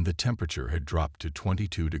 and the temperature had dropped to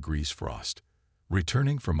 22 degrees frost.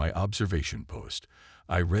 Returning from my observation post,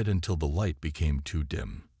 I read until the light became too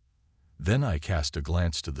dim. Then I cast a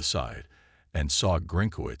glance to the side and saw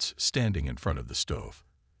Grinkowitz standing in front of the stove.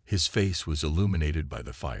 His face was illuminated by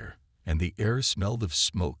the fire, and the air smelled of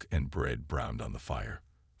smoke and bread browned on the fire.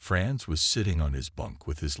 Franz was sitting on his bunk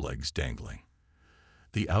with his legs dangling.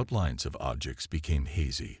 The outlines of objects became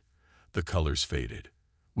hazy. The colors faded.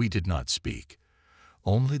 We did not speak.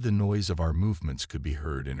 Only the noise of our movements could be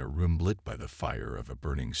heard in a room lit by the fire of a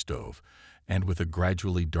burning stove and with a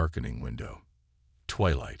gradually darkening window.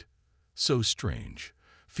 Twilight. So strange,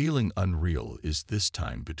 feeling unreal, is this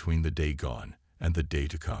time between the day gone and the day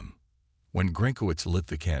to come. When Grinkowitz lit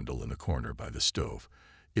the candle in the corner by the stove,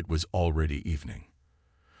 it was already evening.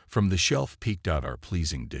 From the shelf peeked out our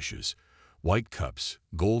pleasing dishes: white cups,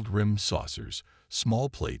 gold-rimmed saucers, small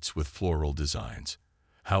plates with floral designs.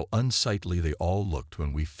 How unsightly they all looked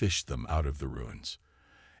when we fished them out of the ruins.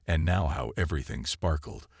 And now how everything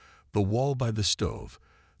sparkled: the wall by the stove,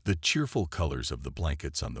 the cheerful colors of the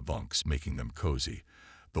blankets on the bunks making them cozy,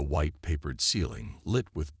 the white papered ceiling lit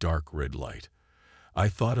with dark red light. I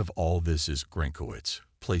thought of all this as Grinkowitz,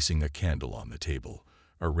 placing a candle on the table,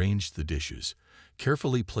 arranged the dishes,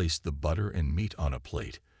 carefully placed the butter and meat on a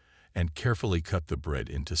plate, and carefully cut the bread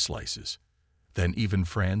into slices. Then even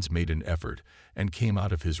Franz made an effort and came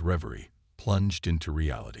out of his reverie, plunged into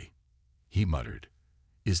reality. He muttered,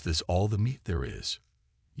 "Is this all the meat there is?"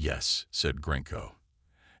 "Yes," said Grinko,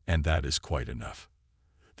 "and that is quite enough."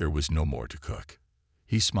 There was no more to cook.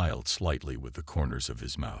 He smiled slightly with the corners of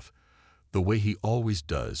his mouth, the way he always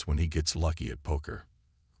does when he gets lucky at poker.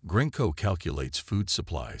 Grinko calculates food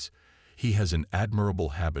supplies. He has an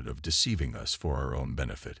admirable habit of deceiving us for our own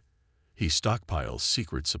benefit. He stockpiles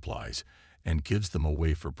secret supplies and gives them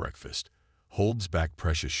away for breakfast, holds back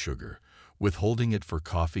precious sugar, withholding it for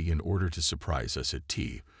coffee in order to surprise us at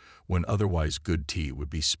tea, when otherwise good tea would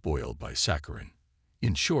be spoiled by saccharin.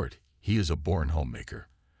 In short, he is a born homemaker,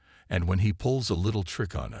 and when he pulls a little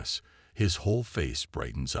trick on us, his whole face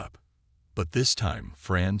brightens up. But this time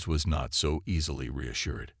Franz was not so easily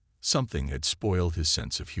reassured. Something had spoiled his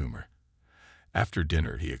sense of humor. After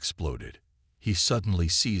dinner he exploded. He suddenly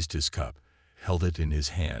seized his cup, held it in his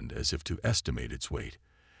hand as if to estimate its weight,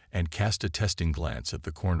 and cast a testing glance at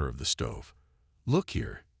the corner of the stove. "Look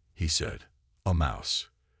here," he said, "a mouse."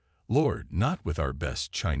 "Lord, not with our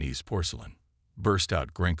best Chinese porcelain," burst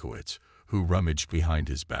out Grinkowitz, who rummaged behind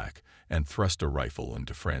his back and thrust a rifle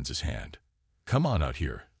into Franz's hand. "Come on out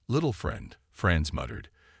here, little friend," Franz muttered,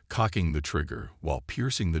 cocking the trigger while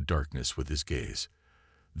piercing the darkness with his gaze.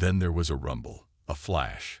 Then there was a rumble, a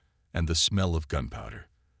flash, and the smell of gunpowder.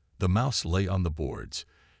 The mouse lay on the boards,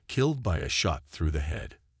 killed by a shot through the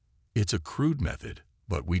head. It's a crude method,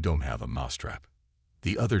 but we don't have a mousetrap.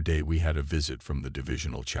 The other day we had a visit from the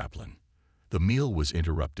divisional chaplain. The meal was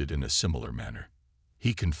interrupted in a similar manner.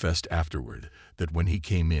 He confessed afterward that when he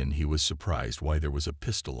came in he was surprised why there was a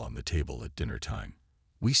pistol on the table at dinner time.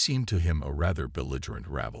 We seemed to him a rather belligerent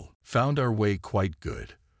rabble. Found our way quite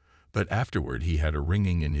good, But afterward he had a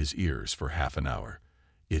ringing in his ears for half an hour.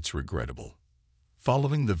 It's regrettable.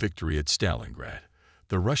 Following the victory at Stalingrad,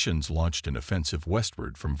 the Russians launched an offensive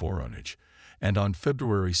westward from Voronezh, and on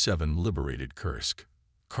February 7 liberated Kursk.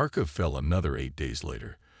 Kharkov fell another 8 days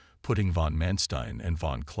later, putting von Manstein and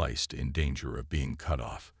von Kleist in danger of being cut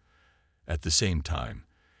off. At the same time,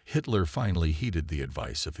 Hitler finally heeded the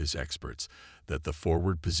advice of his experts that the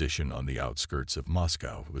forward position on the outskirts of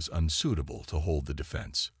Moscow was unsuitable to hold the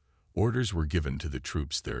defense. Orders were given to the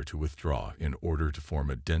troops there to withdraw in order to form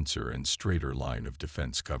a denser and straighter line of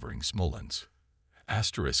defense covering Smolensk. I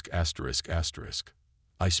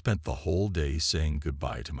spent the whole day saying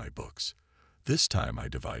goodbye to my books. This time I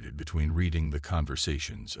divided between reading the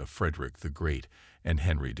Conversations of Frederick the Great and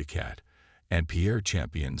Henry Descartes, and Pierre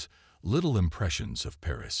Champion's Little Impressions of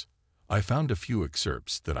Paris. I found a few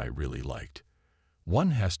excerpts that I really liked.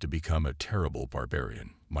 One has to become a terrible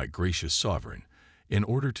barbarian, my gracious sovereign, in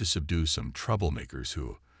order to subdue some troublemakers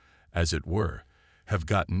who, as it were, have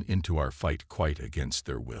gotten into our fight quite against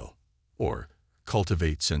their will. Or,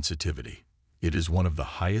 cultivate sensitivity. It is one of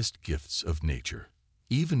the highest gifts of nature.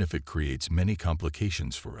 Even if it creates many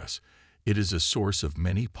complications for us, it is a source of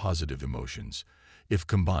many positive emotions, if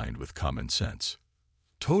combined with common sense.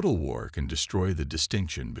 Total war can destroy the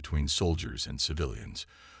distinction between soldiers and civilians,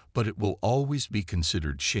 but it will always be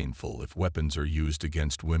considered shameful if weapons are used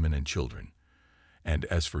against women and children. And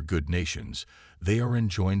as for good nations, they are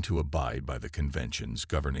enjoined to abide by the conventions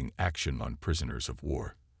governing action on prisoners of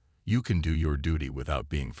war. You can do your duty without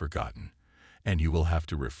being forgotten, and you will have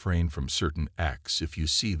to refrain from certain acts if you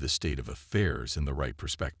see the state of affairs in the right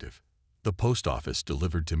perspective. The post office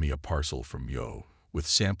delivered to me a parcel from Yo with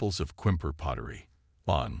samples of Quimper pottery.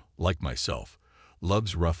 Bon, like myself,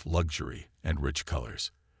 loves rough luxury and rich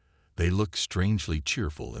colors. They look strangely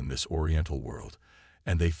cheerful in this oriental world,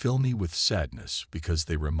 and they fill me with sadness because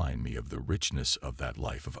they remind me of the richness of that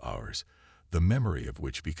life of ours, the memory of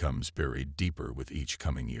which becomes buried deeper with each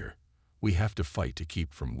coming year. We have to fight to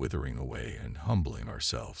keep from withering away and humbling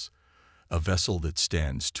ourselves. A vessel that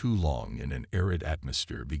stands too long in an arid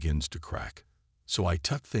atmosphere begins to crack. So I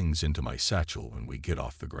tuck things into my satchel when we get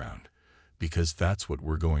off the ground, because that's what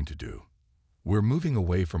we're going to do. We're moving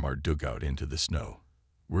away from our dugout into the snow.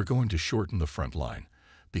 We're going to shorten the front line,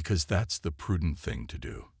 because that's the prudent thing to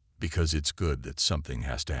do, because it's good that something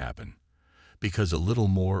has to happen, because a little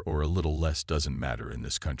more or a little less doesn't matter in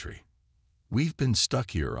this country. We've been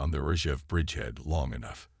stuck here on the Rzhev bridgehead long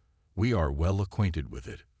enough. We are well acquainted with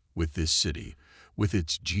it, with this city, with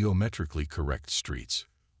its geometrically correct streets,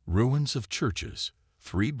 ruins of churches,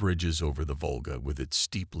 3 bridges over the Volga with its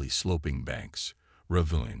steeply sloping banks,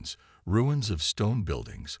 ravines, ruins of stone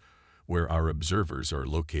buildings, where our observers are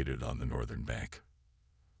located on the northern bank.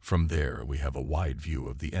 From there, we have a wide view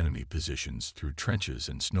of the enemy positions through trenches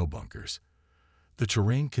and snow bunkers. The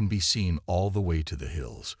terrain can be seen all the way to the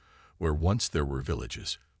hills, where once there were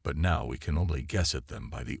villages, but now we can only guess at them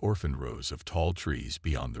by the orphaned rows of tall trees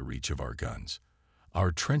beyond the reach of our guns.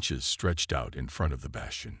 Our trenches stretched out in front of the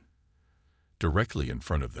bastion. Directly in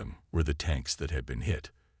front of them were the tanks that had been hit.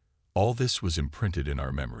 All this was imprinted in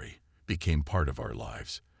our memory, became part of our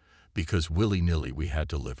lives, because willy-nilly we had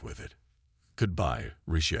to live with it. Goodbye,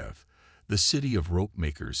 Rzhev, the city of rope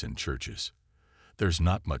makers and churches. There's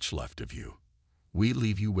not much left of you. We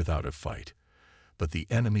leave you without a fight, but the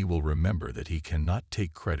enemy will remember that he cannot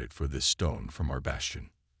take credit for this stone from our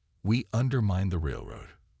bastion. We undermine the railroad.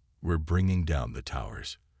 We're bringing down the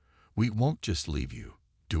towers. We won't just leave you,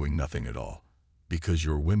 doing nothing at all, because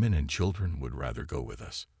your women and children would rather go with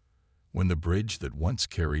us. When the bridge that once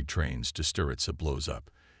carried trains to Staritsa blows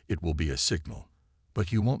up, it will be a signal,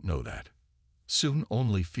 but you won't know that. Soon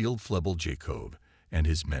only Feldfebel Jacob and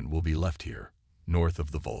his men will be left here, north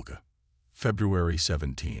of the Volga. February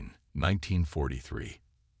 17, 1943.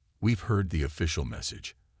 We've heard the official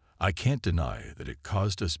message. I can't deny that it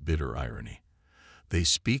caused us bitter irony. They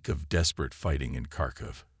speak of desperate fighting in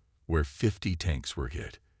Kharkov, where 50 tanks were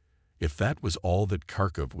hit. If that was all that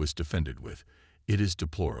Kharkov was defended with, it is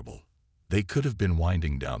deplorable. They could have been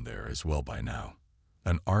winding down there as well by now.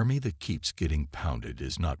 An army that keeps getting pounded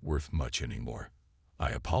is not worth much anymore. I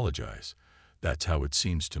apologize. That's how it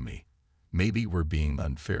seems to me. Maybe we're being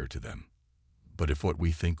unfair to them. But if what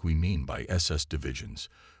we think we mean by SS divisions,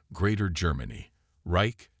 Greater Germany,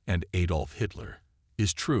 Reich, and Adolf Hitler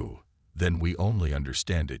is true, then we only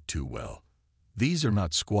understand it too well. These are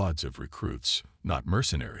not squads of recruits, not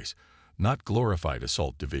mercenaries, not glorified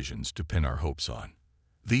assault divisions to pin our hopes on.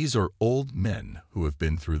 These are old men who have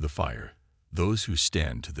been through the fire, those who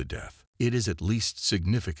stand to the death. It is at least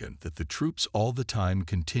significant that the troops all the time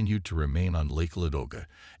continued to remain on Lake Ladoga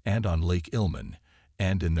and on Lake Ilmen,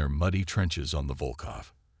 and in their muddy trenches on the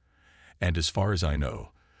Volkhov. And as far as I know,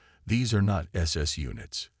 these are not SS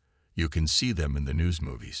units. You can see them in the news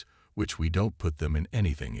movies, which we don't put them in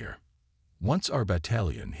anything here. Once our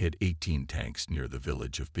battalion hit 18 tanks near the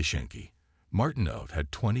village of Pishenki. Martinov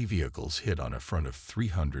had 20 vehicles hit on a front of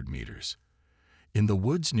 300 meters. In the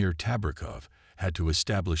woods near Tabrikov, had to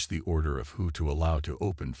establish the order of who to allow to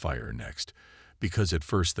open fire next, because at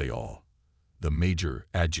first they all, the major,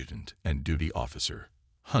 adjutant, and duty officer,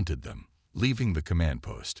 hunted them, leaving the command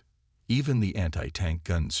post. Even the anti-tank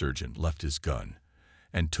gun sergeant left his gun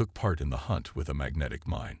and took part in the hunt with a magnetic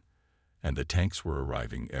mine, and the tanks were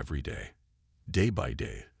arriving every day. Day by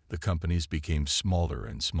day, the companies became smaller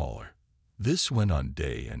and smaller. This went on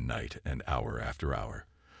day and night and hour after hour,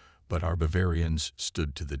 but our Bavarians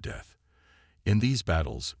stood to the death. In these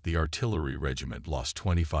battles, the artillery regiment lost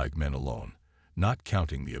 25 men alone, not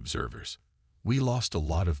counting the observers. We lost a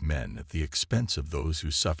lot of men at the expense of those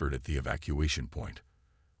who suffered at the evacuation point,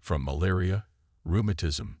 from malaria,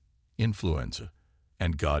 rheumatism, influenza,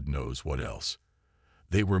 and God knows what else.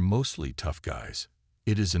 They were mostly tough guys.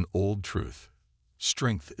 It is an old truth.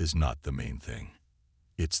 Strength is not the main thing.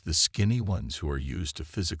 It's the skinny ones who are used to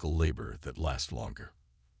physical labor that last longer.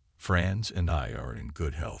 Franz and I are in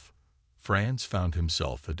good health. Franz found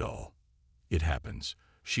himself a doll. It happens.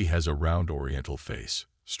 She has a round oriental face,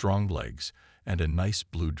 strong legs, and a nice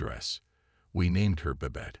blue dress. We named her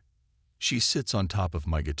Babette. She sits on top of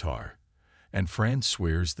my guitar, and Franz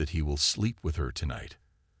swears that he will sleep with her tonight.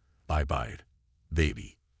 Bye-bye,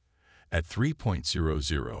 baby. At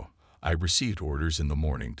 3:00, I received orders in the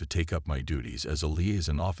morning to take up my duties as a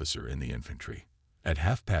liaison officer in the infantry. At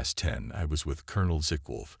 10:30, I was with Colonel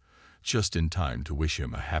Zickwolf, just in time to wish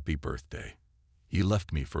him a happy birthday. He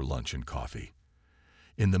left me for lunch and coffee.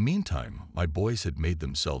 In the meantime, my boys had made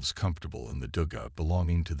themselves comfortable in the dugout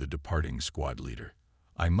belonging to the departing squad leader.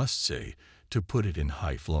 I must say, to put it in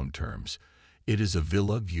high-flown terms, it is a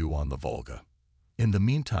villa view on the Volga. In the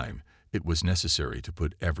meantime, it was necessary to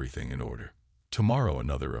put everything in order. Tomorrow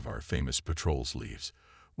another of our famous patrols leaves.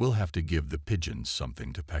 We'll have to give the pigeons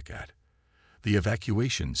something to peck at. The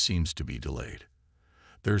evacuation seems to be delayed.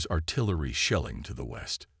 There's artillery shelling to the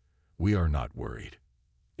west. We are not worried.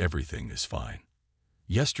 Everything is fine.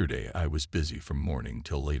 Yesterday I was busy from morning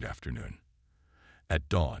till late afternoon. At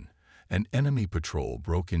dawn, an enemy patrol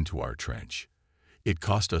broke into our trench. It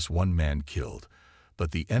cost us 1 man killed,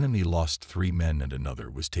 but the enemy lost 3 men and another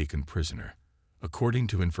was taken prisoner. According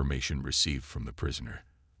to information received from the prisoner,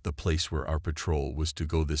 the place where our patrol was to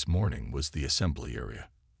go this morning was the assembly area.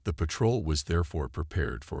 The patrol was therefore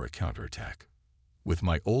prepared for a counterattack. With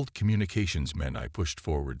my old communications men I pushed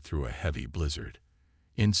forward through a heavy blizzard.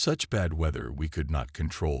 In such bad weather we could not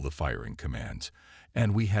control the firing commands,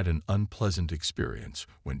 and we had an unpleasant experience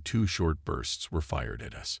when 2 short bursts were fired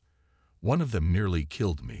at us. One of them nearly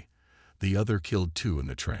killed me, the other killed 2 in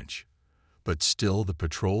the trench. But still the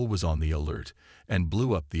patrol was on the alert and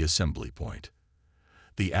blew up the assembly point.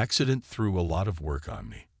 The accident threw a lot of work on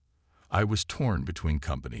me. I was torn between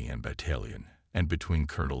company and battalion, and between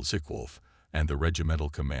Colonel Zickwolf and the regimental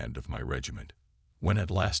command of my regiment. When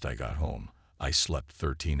at last I got home, I slept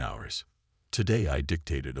 13 hours. Today I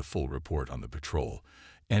dictated a full report on the patrol,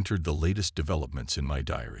 entered the latest developments in my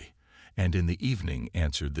diary, and in the evening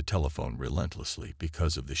answered the telephone relentlessly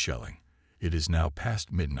because of the shelling. It is now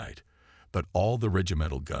past midnight, but all the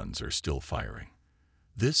regimental guns are still firing.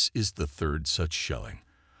 This is the 3rd such shelling.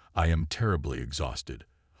 I am terribly exhausted,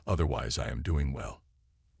 otherwise I am doing well.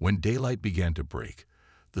 When daylight began to break,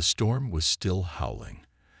 the storm was still howling,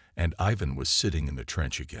 and Ivan was sitting in the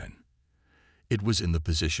trench again. It was in the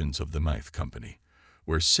positions of the 9th Company,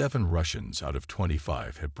 where 7 Russians out of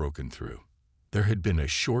 25 had broken through. There had been a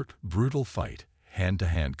short, brutal fight,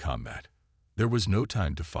 hand-to-hand combat. There was no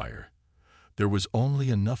time to fire. There was only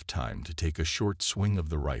enough time to take a short swing of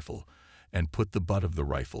the rifle and put the butt of the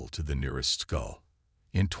rifle to the nearest skull.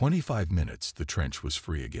 In 25 minutes, the trench was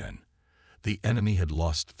free again. The enemy had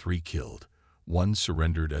lost 3 killed. 1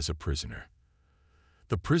 surrendered as a prisoner.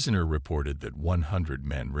 The prisoner reported that 100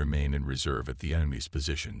 men remain in reserve at the enemy's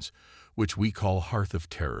positions, which we call Hearth of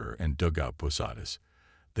Terror and Dugout Posadas.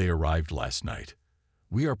 They arrived last night.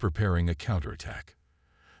 We are preparing a counterattack.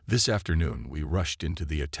 This afternoon we rushed into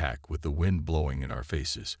the attack with the wind blowing in our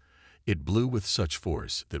faces. It blew with such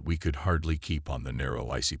force that we could hardly keep on the narrow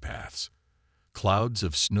icy paths. Clouds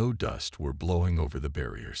of snow dust were blowing over the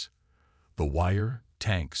barriers. The wire,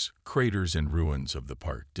 tanks, craters, and ruins of the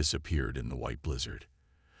park disappeared in the white blizzard.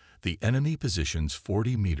 The enemy positions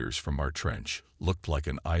 40 meters from our trench looked like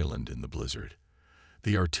an island in the blizzard.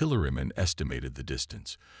 The artillerymen estimated the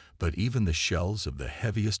distance, but even the shells of the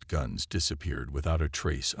heaviest guns disappeared without a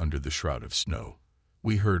trace under the shroud of snow.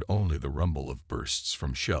 We heard only the rumble of bursts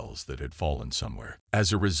from shells that had fallen somewhere.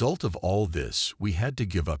 As a result of all this, we had to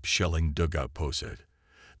give up shelling dugout posted.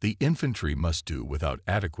 The infantry must do without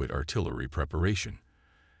adequate artillery preparation.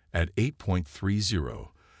 At 8.30,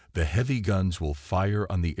 the heavy guns will fire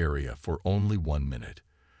on the area for only 1 minute.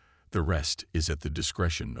 The rest is at the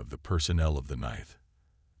discretion of the personnel of the 9th.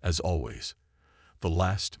 As always, the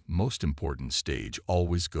last, most important stage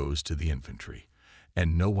always goes to the infantry,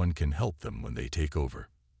 and no one can help them when they take over.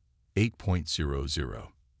 8.00.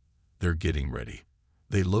 They're getting ready.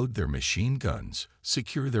 They load their machine guns,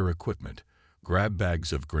 secure their equipment, grab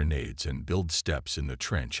bags of grenades and build steps in the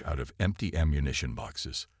trench out of empty ammunition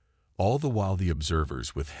boxes. All the while the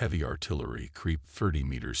observers with heavy artillery creep 30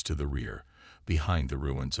 meters to the rear, behind the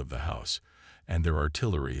ruins of the house, and their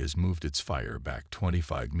artillery has moved its fire back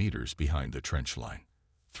 25 meters behind the trench line.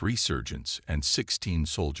 3 sergeants and 16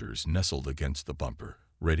 soldiers nestled against the bumper,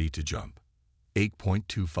 ready to jump.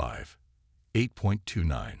 8.25.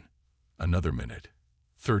 8.29. Another minute.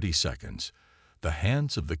 30 seconds. The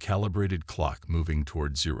hands of the calibrated clock moving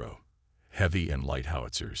toward 0. Heavy and light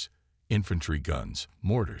howitzers, infantry guns,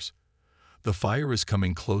 mortars. The fire is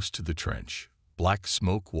coming close to the trench. Black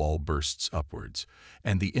smoke wall bursts upwards,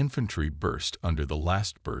 and the infantry burst under the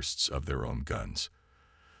last bursts of their own guns.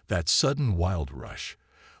 That sudden wild rush,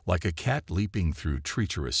 like a cat leaping through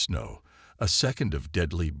treacherous snow, a second of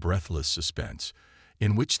deadly, breathless suspense,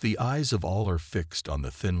 in which the eyes of all are fixed on the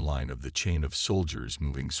thin line of the chain of soldiers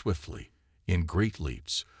moving swiftly, in great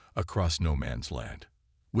leaps, across no man's land.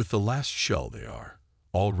 With the last shell they are,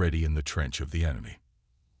 already in the trench of the enemy.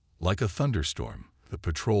 Like a thunderstorm, the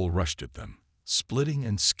patrol rushed at them, splitting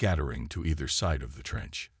and scattering to either side of the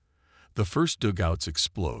trench. The first dugouts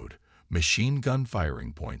explode, machine gun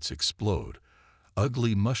firing points explode,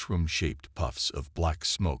 ugly mushroom-shaped puffs of black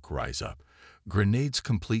smoke rise up, grenades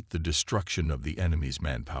complete the destruction of the enemy's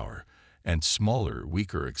manpower, and smaller,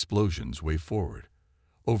 weaker explosions wave forward.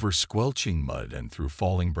 Over squelching mud and through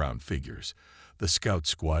falling brown figures, the scout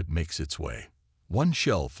squad makes its way. 1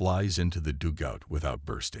 shell flies into the dugout without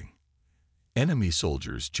bursting. Enemy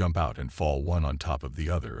soldiers jump out and fall one on top of the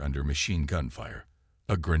other under machine gun fire.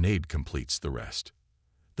 A grenade completes the rest.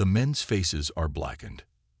 The men's faces are blackened.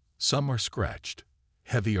 Some are scratched.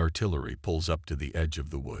 Heavy artillery pulls up to the edge of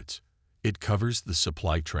the woods. It covers the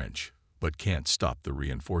supply trench, but can't stop the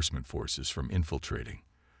reinforcement forces from infiltrating.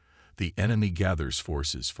 The enemy gathers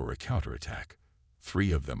forces for a counterattack.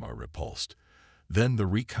 3 of them are repulsed. Then the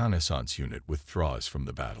reconnaissance unit withdraws from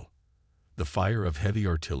the battle. The fire of heavy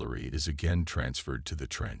artillery is again transferred to the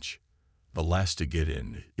trench. The last to get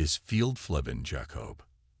in is Field Flevin Jacob.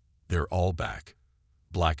 They're all back,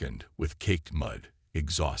 blackened with caked mud,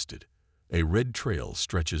 exhausted. A red trail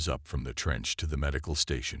stretches up from the trench to the medical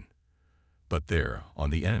station. But there, on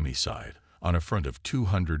the enemy side, on a front of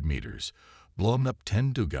 200 meters, blown up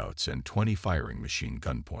 10 dugouts and 20 firing machine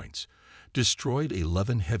gun points, destroyed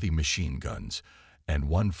 11 heavy machine guns and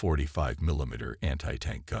 1 45mm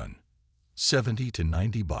anti-tank gun. 70 to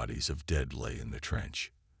 90 bodies of dead lay in the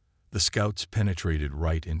trench. The scouts penetrated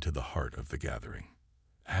right into the heart of the gathering.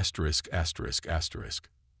 Asterisk, asterisk, asterisk.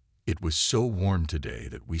 It was so warm today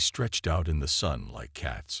that we stretched out in the sun like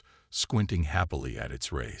cats, squinting happily at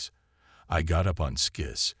its rays. I got up on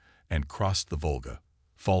skis and crossed the Volga,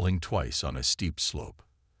 falling twice on a steep slope.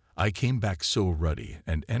 I came back so ruddy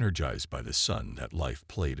and energized by the sun that life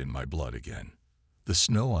played in my blood again. The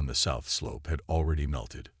snow on the south slope had already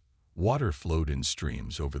melted. Water flowed in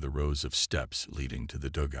streams over the rows of steps leading to the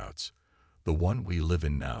dugouts. The one we live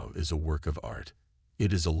in now is a work of art.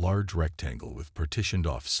 It is a large rectangle with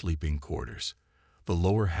partitioned-off sleeping quarters. The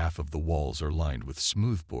lower half of the walls are lined with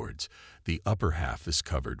smooth boards. The upper half is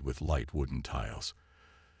covered with light wooden tiles.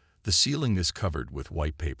 The ceiling is covered with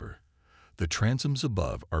white paper. The transoms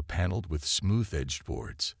above are paneled with smooth-edged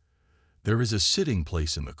boards. There is a sitting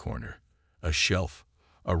place in the corner, a shelf,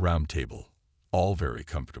 a round table, all very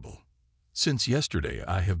comfortable. Since yesterday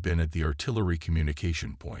I have been at the artillery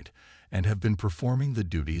communication point and have been performing the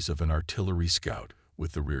duties of an artillery scout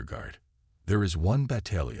with the rearguard. There is 1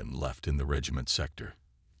 battalion left in the regiment sector.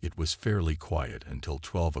 It was fairly quiet until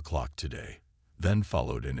 12 o'clock today. Then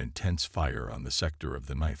followed an intense fire on the sector of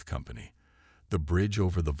the 9th Company, the bridge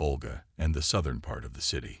over the Volga and the southern part of the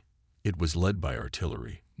city. It was led by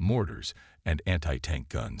artillery, mortars, and anti-tank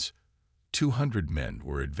guns. 200 men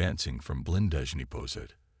were advancing from Blindezhny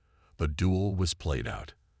Pozet. The duel was played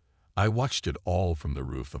out. I watched it all from the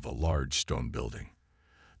roof of a large stone building.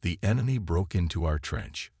 The enemy broke into our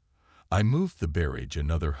trench. I moved the barrage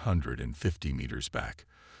another 150 meters back,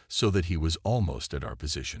 so that he was almost at our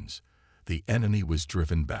positions. The enemy was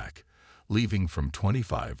driven back, leaving from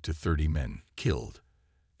 25 to 30 men killed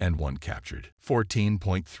and 1 captured.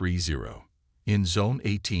 14.30. In Zone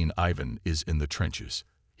 18, Ivan is in the trenches.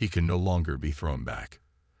 He can no longer be thrown back.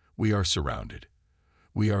 We are surrounded.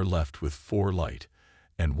 We are left with 4 light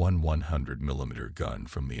and 1 100mm gun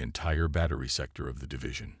from the entire battery sector of the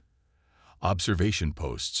division. Observation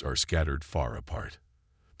posts are scattered far apart.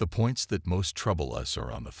 The points that most trouble us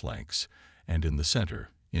are on the flanks and in the center,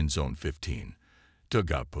 in Zone 15,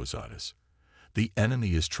 dugout posadas. The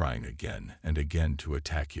enemy is trying again and again to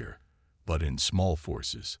attack here, but in small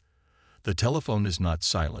forces. The telephone is not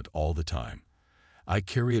silent all the time. I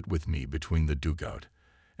carry it with me between the dugout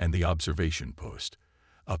and the observation post,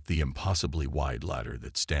 up the impossibly wide ladder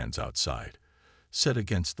that stands outside, set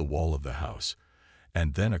against the wall of the house,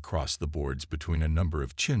 and then across the boards between a number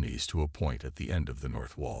of chimneys to a point at the end of the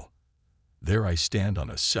north wall. There I stand on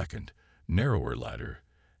a second, narrower ladder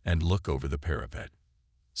and look over the parapet.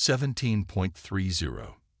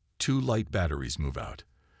 17.30. 2 light batteries move out.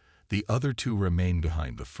 The other 2 remain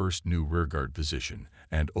behind the first new rearguard position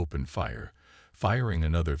and open fire, firing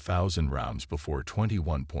another 1,000 rounds before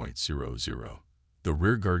 21.00. The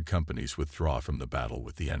rearguard companies withdraw from the battle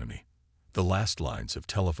with the enemy. The last lines of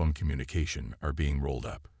telephone communication are being rolled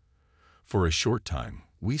up. For a short time,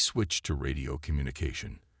 we switch to radio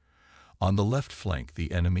communication. On the left flank,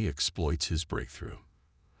 the enemy exploits his breakthrough,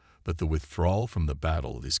 but the withdrawal from the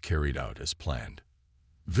battle is carried out as planned.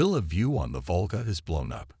 Villa View on the Volga is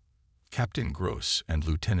blown up. Captain Gross and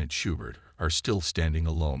Lieutenant Schubert are still standing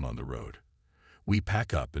alone on the road. We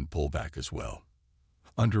pack up and pull back as well.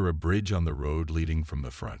 Under a bridge on the road leading from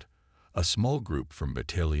the front, a small group from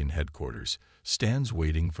battalion headquarters stands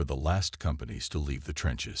waiting for the last companies to leave the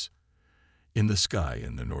trenches. In the sky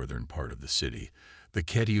in the northern part of the city, the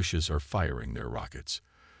Katyushas are firing their rockets.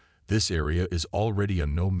 This area is already a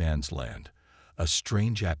no-man's land, a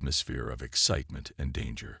strange atmosphere of excitement and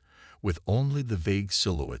danger, with only the vague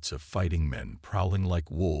silhouettes of fighting men prowling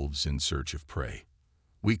like wolves in search of prey.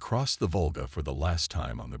 We cross the Volga for the last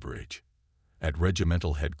time on the bridge. At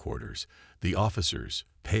regimental headquarters, the officers,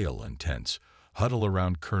 pale and tense, huddle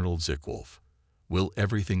around Colonel Zickwolf. Will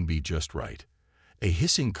everything be just right? A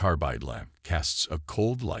hissing carbide lamp casts a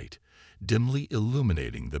cold light, dimly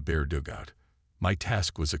illuminating the bare dugout. My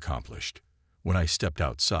task was accomplished. When I stepped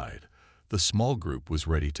outside, the small group was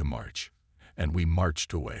ready to march, and we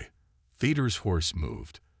marched away. Feder's horse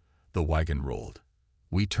moved. The wagon rolled.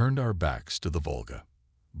 We turned our backs to the Volga.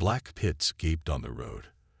 Black pits gaped on the road.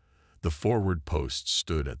 The forward posts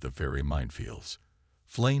stood at the very minefields.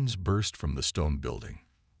 Flames burst from the stone building,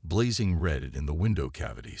 blazing red in the window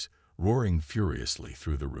cavities, roaring furiously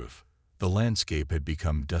through the roof. The landscape had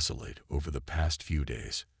become desolate over the past few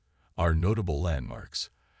days. Our notable landmarks,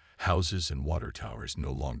 houses and water towers,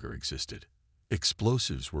 no longer existed.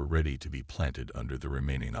 Explosives were ready to be planted under the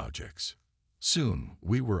remaining objects. Soon,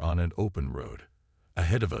 we were on an open road.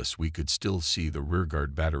 Ahead of us, we could still see the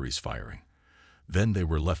rearguard batteries firing. Then they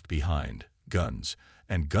were left behind, guns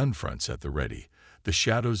and gun fronts at the ready, the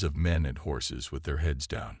shadows of men and horses with their heads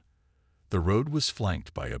down. The road was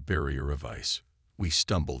flanked by a barrier of ice. We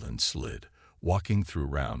stumbled and slid, walking through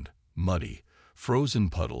round, muddy, frozen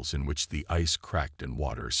puddles in which the ice cracked and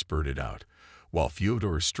water spurted out, while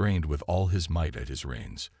Fyodor strained with all his might at his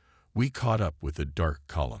reins. We caught up with the dark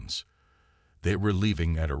columns. They were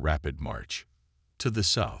leaving at a rapid march. To the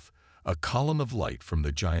south, a column of light from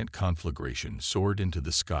the giant conflagration soared into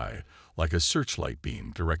the sky like a searchlight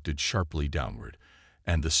beam directed sharply downward,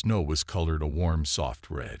 and the snow was colored a warm, soft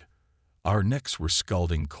red. Our necks were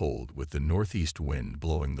scalding cold with the northeast wind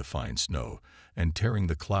blowing the fine snow and tearing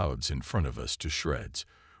the clouds in front of us to shreds,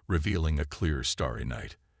 revealing a clear, starry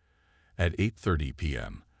night. At 8:30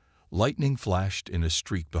 p.m., lightning flashed in a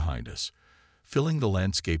streak behind us, filling the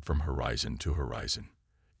landscape from horizon to horizon.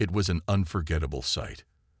 It was an unforgettable sight.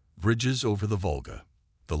 Bridges over the Volga,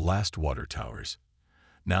 the last water towers.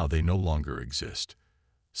 Now they no longer exist.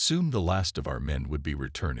 Soon the last of our men would be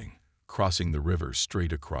returning, crossing the river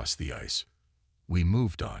straight across the ice. We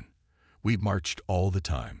moved on. We marched all the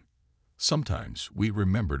time. Sometimes we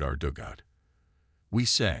remembered our dugout. We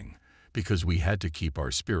sang, because we had to keep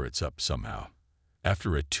our spirits up somehow.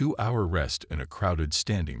 After a 2-hour rest in a crowded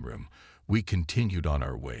standing room, we continued on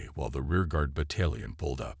our way while the rearguard battalion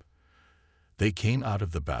pulled up. They came out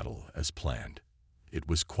of the battle as planned. It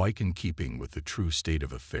was quite in keeping with the true state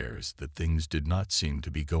of affairs that things did not seem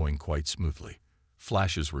to be going quite smoothly.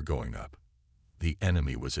 Flashes were going up. The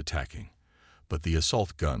enemy was attacking, but the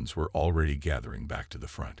assault guns were already gathering back to the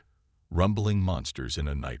front. rumbling monsters in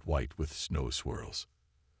a night white with snow swirls.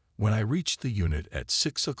 When I reached the unit at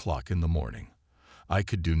 6 o'clock in the morning, I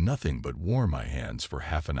could do nothing but warm my hands for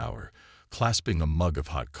half an hour, clasping a mug of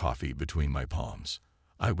hot coffee between my palms.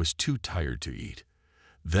 I was too tired to eat.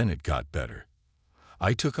 Then it got better.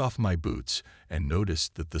 I took off my boots and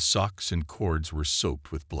noticed that the socks and cords were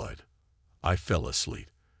soaked with blood. I fell asleep.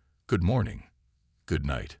 Good morning. Good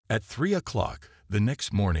night. At 3 o'clock the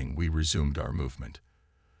next morning we resumed our movement.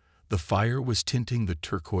 The fire was tinting the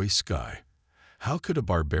turquoise sky. How could a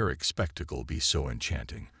barbaric spectacle be so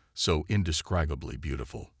enchanting, so indescribably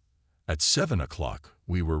beautiful? At 7 o'clock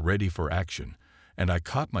we were ready for action, and I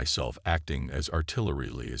caught myself acting as artillery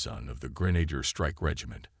liaison of the Grenadier Strike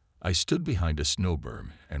Regiment. I stood behind a snow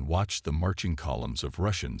berm and watched the marching columns of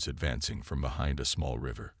Russians advancing from behind a small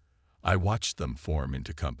river. I watched them form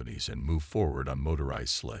into companies and move forward on motorized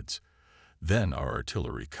sleds. Then our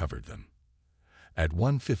artillery covered them. At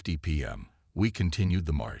 1:50 p.m., we continued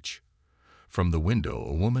the march. From the window,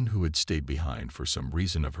 a woman who had stayed behind for some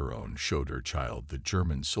reason of her own showed her child the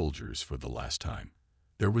German soldiers for the last time.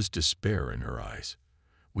 There was despair in her eyes.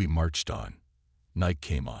 We marched on. Night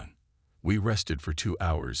came on. We rested for 2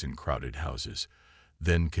 hours in crowded houses,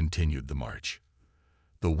 then continued the march.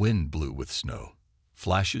 The wind blew with snow.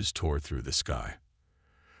 Flashes tore through the sky.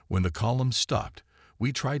 When the column stopped,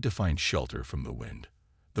 we tried to find shelter from the wind.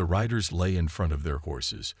 The riders lay in front of their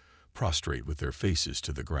horses, prostrate with their faces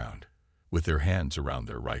to the ground, with their hands around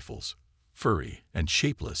their rifles, furry and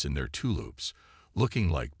shapeless in their tulipes, looking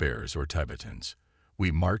like bears or Tibetans.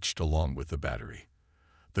 We marched along with the battery.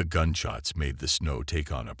 The gunshots made the snow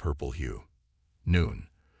take on a purple hue. Noon.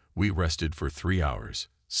 We rested for 3 hours,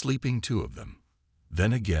 sleeping 2 of them.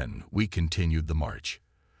 Then again we continued the march.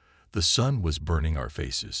 The sun was burning our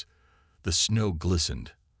faces. The snow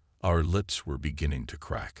glistened. Our lips were beginning to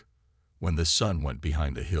crack. When the sun went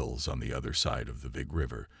behind the hills on the other side of the big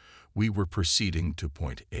river, we were proceeding to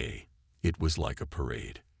Point A. It was like a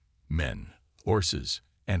parade. Men, horses,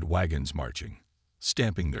 and wagons marching,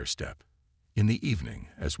 stamping their step. In the evening,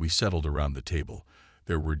 as we settled around the table,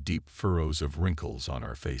 there were deep furrows of wrinkles on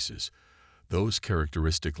our faces, those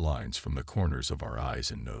characteristic lines from the corners of our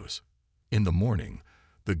eyes and nose. In the morning,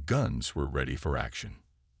 the guns were ready for action.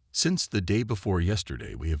 Since the day before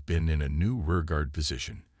yesterday, we have been in a new rearguard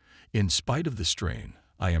position. In spite of the strain,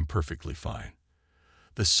 I am perfectly fine.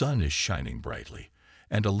 The sun is shining brightly,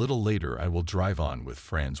 and a little later I will drive on with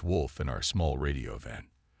Franz Wolf in our small radio van.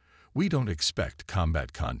 We don't expect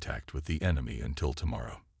combat contact with the enemy until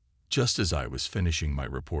tomorrow. Just as I was finishing my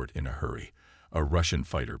report in a hurry, a Russian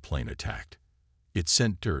fighter plane attacked. It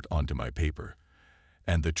sent dirt onto my paper,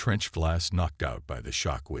 and the trench glass knocked out by the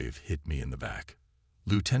shock wave hit me in the back.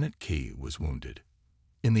 Lieutenant K was wounded.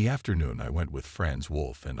 In the afternoon I went with Franz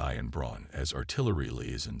Wolf and Ian Braun as artillery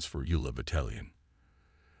liaisons for Eula Battalion.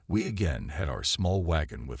 We again had our small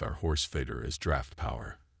wagon with our horse feeder as draft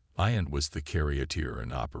power. Ian was the charioteer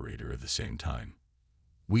and operator at the same time.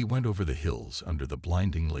 We went over the hills under the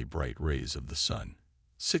blindingly bright rays of the sun.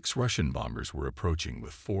 6 Russian bombers were approaching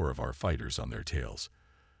with 4 of our fighters on their tails.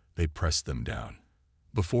 They pressed them down.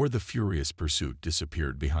 Before the furious pursuit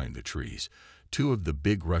disappeared behind the trees, 2 of the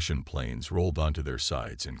big Russian planes rolled onto their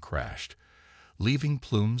sides and crashed, leaving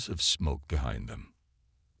plumes of smoke behind them.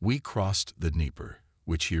 We crossed the Dnieper,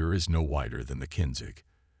 which here is no wider than the Kinzig.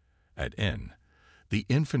 At N, the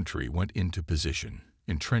infantry went into position,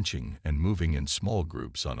 entrenching and moving in small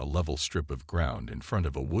groups on a level strip of ground in front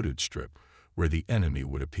of a wooded strip where the enemy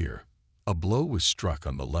would appear. A blow was struck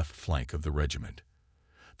on the left flank of the regiment.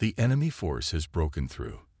 The enemy force has broken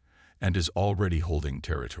through and is already holding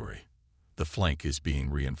territory. The flank is being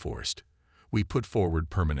reinforced. We put forward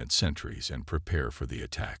permanent sentries and prepare for the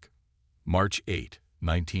attack. March 8,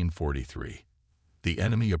 1943. The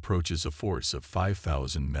enemy approaches a force of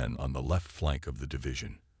 5,000 men on the left flank of the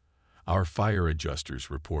division. Our fire adjusters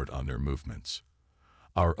report on their movements.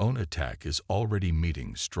 Our own attack is already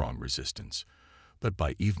meeting strong resistance, but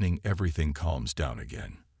by evening everything calms down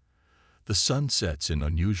again. The sun sets in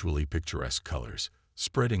unusually picturesque colors,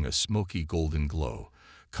 spreading a smoky golden glow,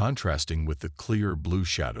 contrasting with the clear blue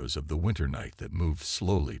shadows of the winter night that moved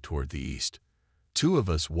slowly toward the east. 2 of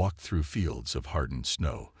us walked through fields of hardened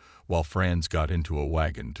snow, while Franz got into a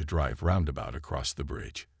wagon to drive roundabout across the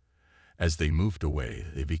bridge. As they moved away,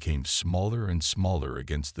 they became smaller and smaller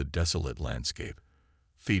against the desolate landscape.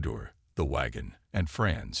 Fedor, the wagon, and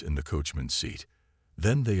Franz in the coachman's seat.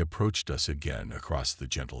 Then they approached us again across the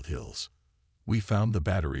gentle hills. We found the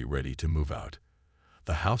battery ready to move out.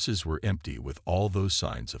 The houses were empty with all those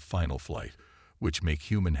signs of final flight, which make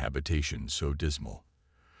human habitation so dismal.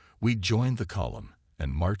 We joined the column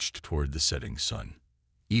and marched toward the setting sun.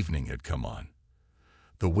 Evening had come on.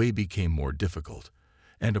 The way became more difficult,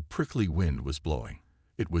 and a prickly wind was blowing.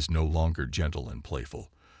 It was no longer gentle and playful,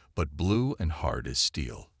 but blue and hard as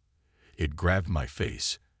steel. It grabbed my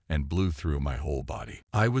face and blew through my whole body.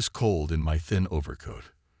 I was cold in my thin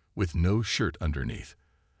overcoat, with no shirt underneath.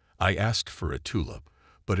 I asked for a tulip,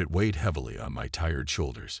 but it weighed heavily on my tired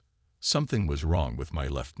shoulders. Something was wrong with my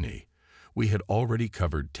left knee. We had already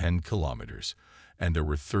covered 10 kilometers, and there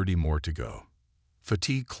were 30 more to go.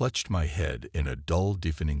 Fatigue clutched my head in a dull,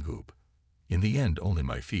 deafening hoop. In the end, only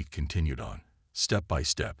my feet continued on, step by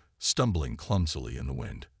step, stumbling clumsily in the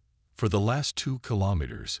wind. For the last 2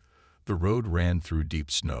 kilometers, the road ran through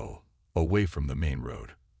deep snow, away from the main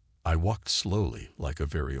road. I walked slowly, like a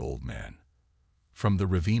very old man. From the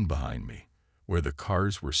ravine behind me, where the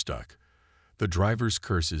cars were stuck, the driver's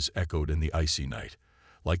curses echoed in the icy night,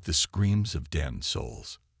 like the screams of damned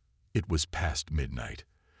souls. It was past midnight.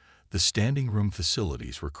 The standing room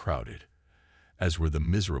facilities were crowded, as were the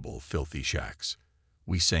miserable, filthy shacks.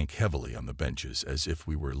 We sank heavily on the benches as if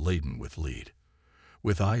we were laden with lead.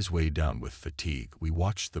 With eyes weighed down with fatigue, we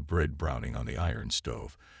watched the bread browning on the iron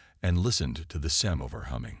stove and listened to the samovar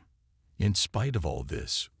humming. In spite of all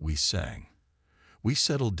this, we sang. We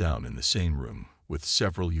settled down in the same room with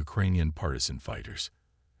several Ukrainian partisan fighters.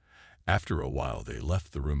 After a while, they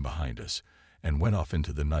left the room behind us and went off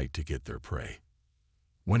into the night to get their prey.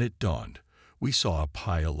 When it dawned, we saw a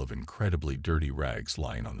pile of incredibly dirty rags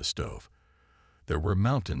lying on the stove. There were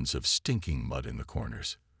mountains of stinking mud in the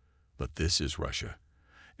corners. But this is Russia,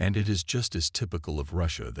 and it is just as typical of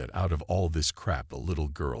Russia that out of all this crap a little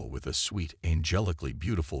girl with a sweet, angelically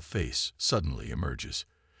beautiful face suddenly emerges.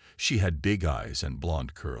 She had big eyes and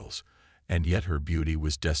blonde curls, and yet her beauty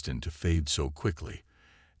was destined to fade so quickly,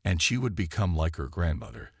 and she would become like her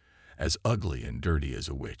grandmother, as ugly and dirty as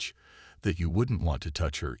a witch, that you wouldn't want to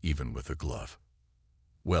touch her even with a glove.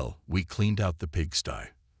 Well, we cleaned out the pigsty.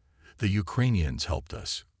 The Ukrainians helped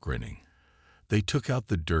us, grinning. They took out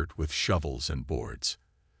the dirt with shovels and boards.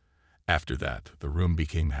 After that, the room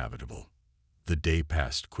became habitable. The day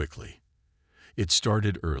passed quickly. It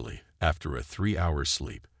started early, after a 3-hour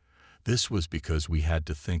sleep. This was because we had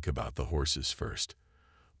to think about the horses first.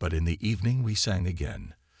 But in the evening we sang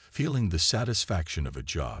again, feeling the satisfaction of a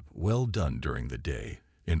job well done during the day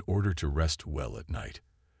in order to rest well at night.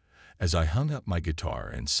 As I hung up my guitar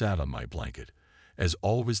and sat on my blanket, as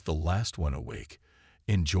always the last one awake,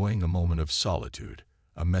 enjoying a moment of solitude,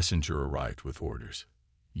 a messenger arrived with orders.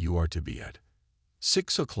 You are to be at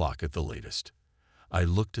 6 o'clock at the latest. I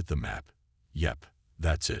looked at the map. Yep,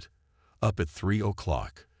 that's it. Up at 3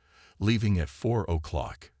 o'clock. Leaving at 4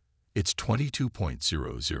 o'clock. It's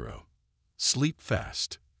 22.00. Sleep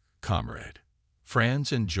fast, comrade.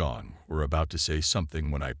 Franz and John were about to say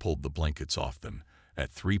something when I pulled the blankets off them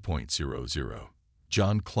at 3.00.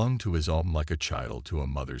 John clung to his arm like a child to a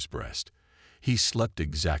mother's breast. He slept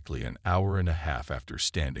exactly an hour and a half after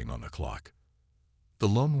standing on the clock. The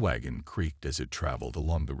lone wagon creaked as it traveled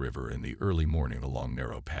along the river in the early morning along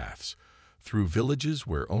narrow paths, through villages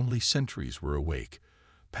where only sentries were awake,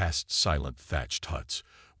 past silent thatched huts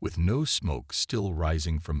with no smoke still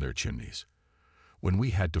rising from their chimneys. When we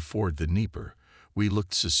had to ford the Dnieper, we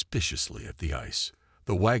looked suspiciously at the ice.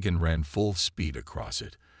 The wagon ran full speed across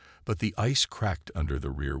it, but the ice cracked under the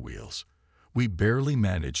rear wheels. We barely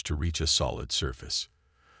managed to reach a solid surface.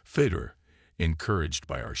 Fedor, encouraged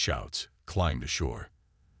by our shouts, climbed ashore.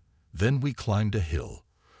 Then we climbed a hill,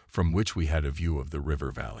 from which we had a view of the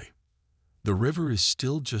river valley. The river is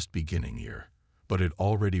still just beginning here, but it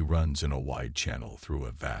already runs in a wide channel through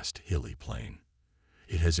a vast hilly plain.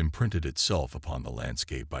 It has imprinted itself upon the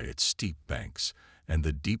landscape by its steep banks and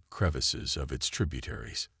the deep crevices of its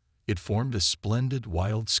tributaries. It formed a splendid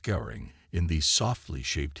wild scouring in these softly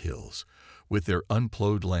shaped hills, with their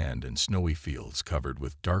unplowed land and snowy fields covered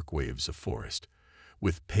with dark waves of forest,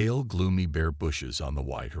 with pale, gloomy, bare bushes on the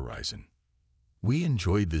wide horizon. We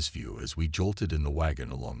enjoyed this view as we jolted in the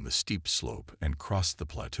wagon along the steep slope and crossed the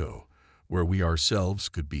plateau, where we ourselves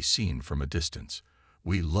could be seen from a distance.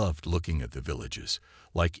 We loved looking at the villages,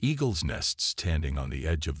 like eagles' nests standing on the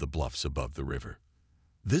edge of the bluffs above the river.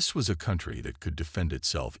 This was a country that could defend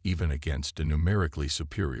itself even against a numerically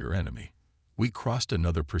superior enemy. We crossed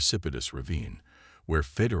another precipitous ravine, where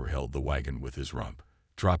Fedor held the wagon with his rump,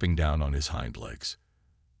 dropping down on his hind legs.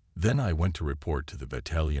 Then I went to report to the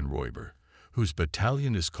battalion Räuber, whose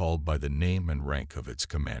battalion is called by the name and rank of its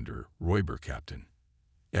commander, Räuber Captain.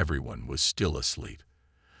 Everyone was still asleep.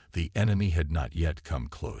 The enemy had not yet come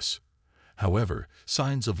close. However,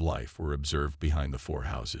 signs of life were observed behind the 4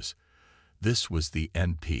 houses. This was the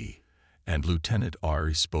NP, and Lieutenant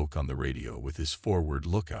R spoke on the radio with his forward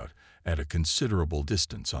lookout at a considerable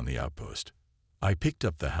distance on the outpost. I picked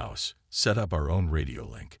up the house, set up our own radio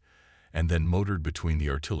link, and then motored between the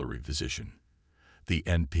artillery position, the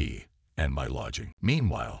NP, and my lodging.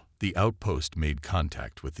 Meanwhile, the outpost made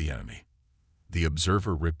contact with the enemy. The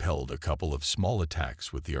observer repelled a couple of small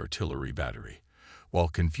attacks with the artillery battery, while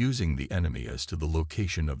confusing the enemy as to the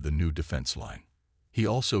location of the new defense line. He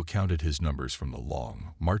also counted his numbers from the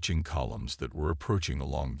long, marching columns that were approaching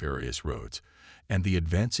along various roads, and the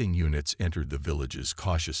advancing units entered the villages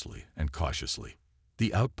cautiously and cautiously.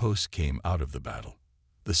 The outposts came out of the battle.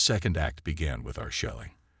 The second act began with our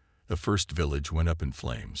shelling. The first village went up in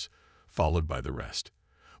flames, followed by the rest.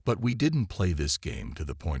 But we didn't play this game to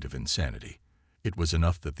the point of insanity. It was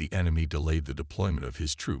enough that the enemy delayed the deployment of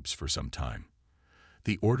his troops for some time.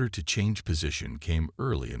 The order to change position came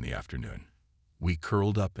early in the afternoon. We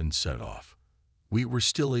curled up and set off. We were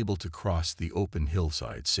still able to cross the open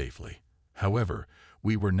hillside safely. However,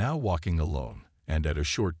 we were now walking alone and at a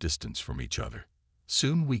short distance from each other.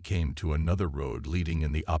 Soon we came to another road leading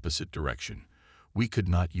in the opposite direction. We could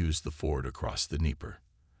not use the ford across the Dnieper.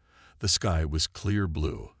 The sky was clear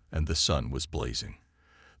blue and the sun was blazing.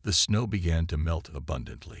 The snow began to melt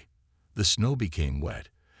abundantly. The snow became wet,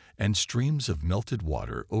 and streams of melted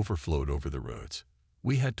water overflowed over the roads.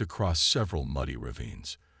 We had to cross several muddy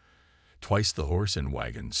ravines. Twice the horse and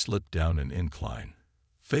wagon slipped down an incline.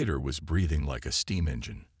 Feder was breathing like a steam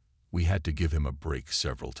engine. We had to give him a break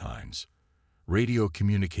several times. Radio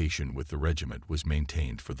communication with the regiment was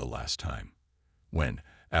maintained for the last time. When,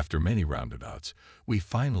 after many roundabouts, we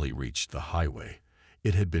finally reached the highway,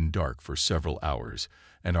 it had been dark for several hours,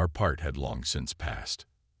 and our part had long since passed.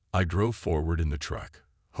 I drove forward in the truck,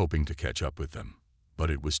 hoping to catch up with them, but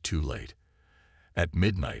it was too late. At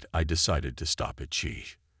midnight, I decided to stop at Chi,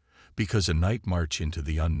 because a night march into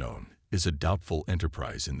the unknown is a doubtful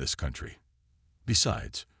enterprise in this country.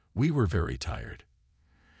 Besides, we were very tired.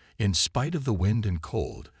 In spite of the wind and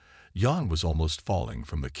cold, Jan was almost falling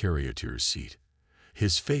from the charioteer's seat.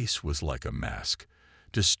 His face was like a mask,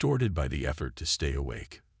 distorted by the effort to stay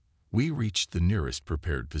awake. We reached the nearest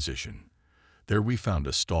prepared position. There we found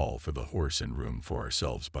a stall for the horse and room for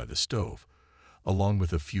ourselves by the stove, along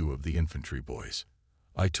with a few of the infantry boys.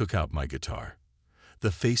 I took out my guitar.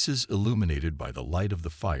 The faces illuminated by the light of the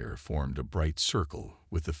fire formed a bright circle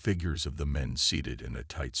with the figures of the men seated in a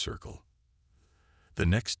tight circle. The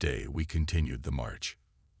next day we continued the march.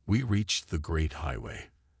 We reached the great highway.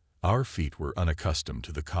 Our feet were unaccustomed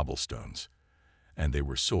to the cobblestones, and they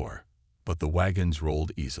were sore, but the wagons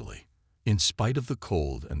rolled easily. In spite of the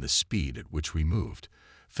cold and the speed at which we moved,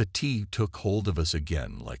 fatigue took hold of us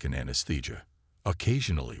again like an anesthesia.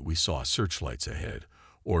 Occasionally we saw searchlights ahead,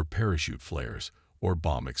 or parachute flares, or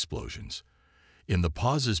bomb explosions. In the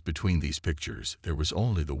pauses between these pictures, there was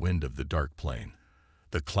only the wind of the dark plain,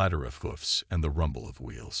 the clatter of hoofs, and the rumble of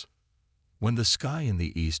wheels. When the sky in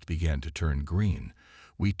the east began to turn green,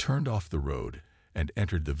 we turned off the road and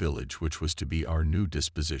entered the village which was to be our new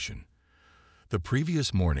disposition. The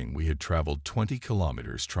previous morning we had traveled 20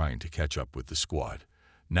 kilometers trying to catch up with the squad.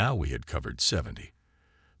 Now we had covered 70.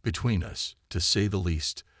 Between us, to say the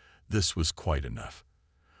least, this was quite enough.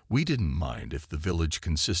 We didn't mind if the village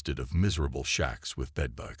consisted of miserable shacks with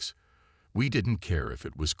bedbugs. We didn't care if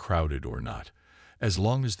it was crowded or not, as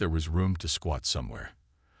long as there was room to squat somewhere.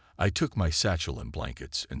 I took my satchel and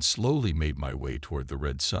blankets and slowly made my way toward the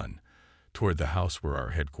red sun, toward the house where our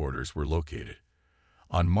headquarters were located.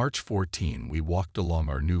 On March 14, we walked along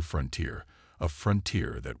our new frontier, a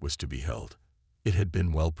frontier that was to be held. It had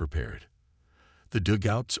been well prepared. The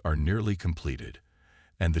dugouts are nearly completed,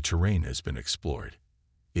 and the terrain has been explored.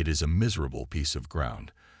 It is a miserable piece of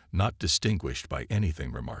ground, not distinguished by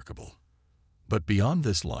anything remarkable. But beyond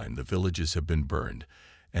this line, the villages have been burned,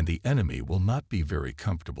 and the enemy will not be very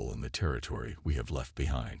comfortable in the territory we have left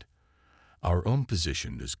behind. Our own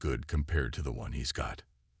position is good compared to the one he's got.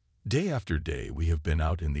 Day after day, we have been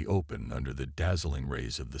out in the open under the dazzling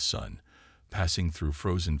rays of the sun, passing through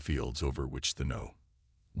frozen fields over which the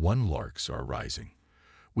larks are rising.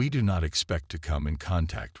 We do not expect to come in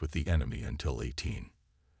contact with the enemy until 18.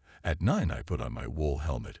 At 9, I put on my wool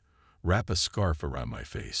helmet, wrap a scarf around my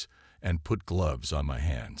face, and put gloves on my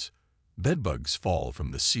hands. Bedbugs fall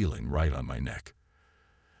from the ceiling right on my neck.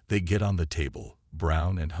 They get on the table,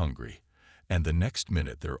 brown and hungry, and the next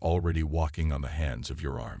minute they're already walking on the hands of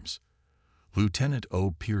your arms. Lieutenant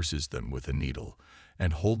O pierces them with a needle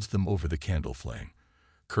and holds them over the candle flame,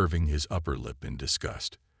 curving his upper lip in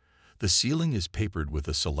disgust. The ceiling is papered with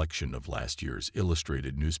a selection of last year's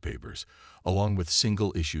illustrated newspapers, along with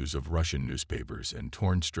single issues of Russian newspapers and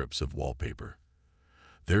torn strips of wallpaper.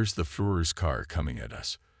 There's the Führer's car coming at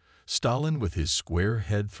us. Stalin with his square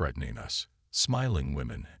head threatening us, smiling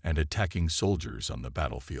women and attacking soldiers on the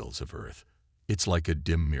battlefields of Earth. It's like a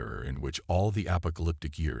dim mirror in which all the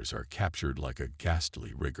apocalyptic years are captured like a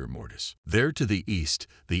ghastly rigor mortis. There to the east,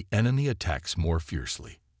 the enemy attacks more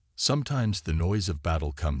fiercely. Sometimes the noise of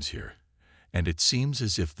battle comes here, and it seems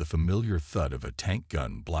as if the familiar thud of a tank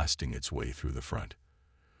gun blasting its way through the front.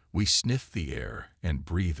 We sniff the air and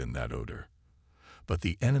breathe in that odor. But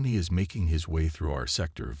the enemy is making his way through our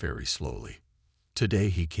sector very slowly. Today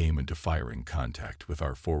he came into firing contact with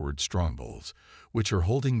our forward strongholds, which are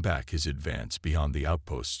holding back his advance beyond the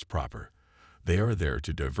outposts proper. They are there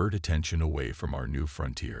to divert attention away from our new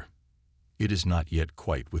frontier. It is not yet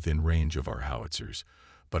quite within range of our howitzers,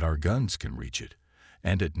 but our guns can reach it,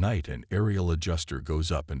 and at night an aerial adjuster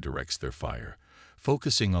goes up and directs their fire,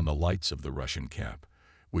 focusing on the lights of the Russian camp,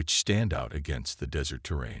 which stand out against the desert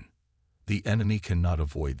terrain. The enemy cannot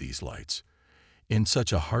avoid these lights. In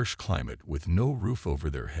such a harsh climate with no roof over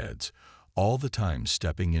their heads, all the time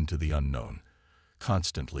stepping into the unknown,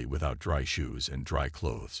 constantly without dry shoes and dry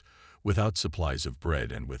clothes, without supplies of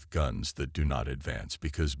bread and with guns that do not advance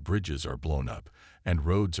because bridges are blown up and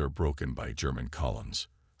roads are broken by German columns.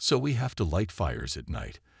 So we have to light fires at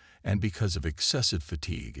night, and because of excessive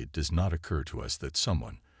fatigue it does not occur to us that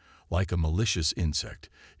someone, like a malicious insect,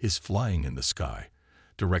 is flying in the sky,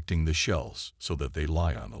 directing the shells so that they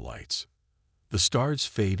lie on the lights. The stars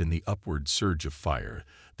fade in the upward surge of fire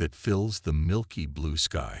that fills the milky blue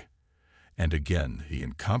sky, and again the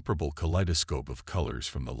incomparable kaleidoscope of colors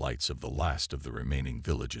from the lights of the last of the remaining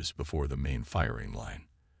villages before the main firing line.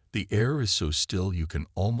 The air is so still you can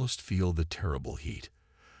almost feel the terrible heat.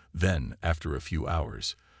 Then, after a few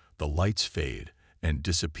hours, the lights fade and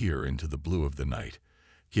disappear into the blue of the night,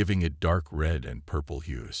 giving it dark red and purple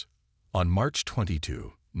hues. On March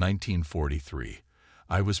 22, 1943,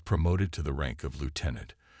 I was promoted to the rank of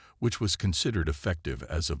lieutenant, which was considered effective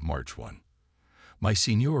as of March 1. My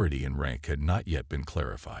seniority in rank had not yet been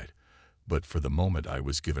clarified, but for the moment I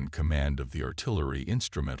was given command of the artillery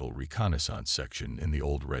instrumental reconnaissance section in the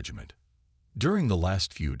old regiment. During the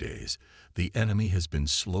last few days, the enemy has been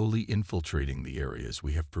slowly infiltrating the areas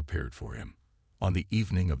we have prepared for him. On the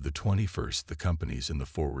evening of the 21st, the companies in the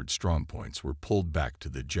forward strongpoints were pulled back to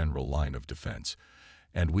the general line of defense,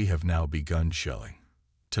 and we have now begun shelling.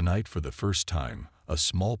 Tonight, for the first time, a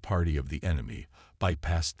small party of the enemy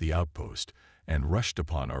bypassed the outpost and rushed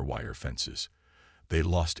upon our wire fences. They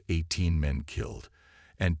lost 18 men killed,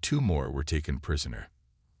 and 2 more were taken prisoner.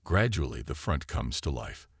 Gradually, the front comes to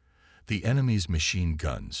life. The enemy's machine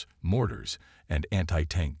guns, mortars, and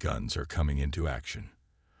anti-tank guns are coming into action.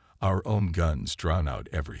 Our own guns drown out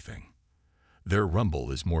everything. Their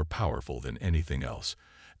rumble is more powerful than anything else,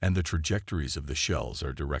 and the trajectories of the shells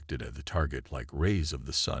are directed at the target like rays of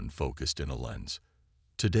the sun focused in a lens.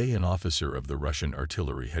 Today, an officer of the Russian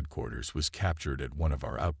artillery headquarters was captured at one of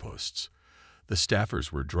our outposts. The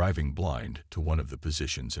staffers were driving blind to one of the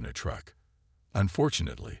positions in a truck.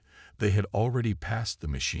 Unfortunately, they had already passed the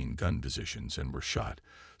machine gun positions and were shot,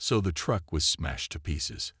 so the truck was smashed to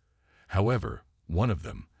pieces. However, one of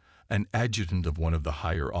them, an adjutant of one of the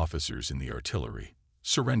higher officers in the artillery,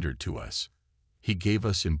 surrendered to us. He gave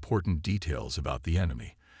us important details about the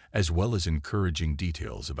enemy, as well as encouraging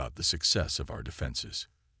details about the success of our defenses.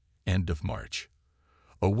 End of March.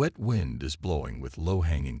 A wet wind is blowing with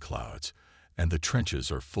low-hanging clouds, and the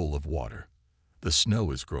trenches are full of water. The snow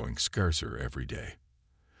is growing scarcer every day.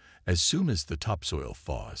 As soon as the topsoil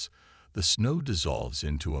thaws, the snow dissolves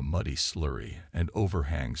into a muddy slurry and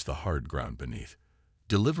overhangs the hard ground beneath.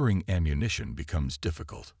 Delivering ammunition becomes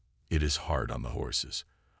difficult. It is hard on the horses.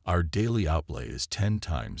 Our daily outlay is 10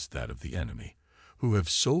 times that of the enemy, who have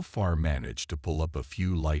so far managed to pull up a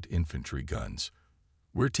few light infantry guns.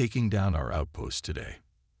 We're taking down our outpost today.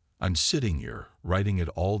 I'm sitting here, writing it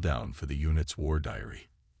all down for the unit's war diary.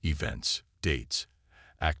 Events, dates,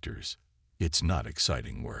 actors. It's not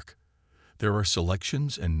exciting work. There are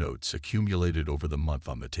selections and notes accumulated over the month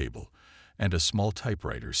on the table, and a small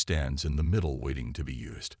typewriter stands in the middle waiting to be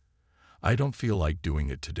used. I don't feel like doing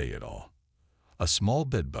it today at all. A small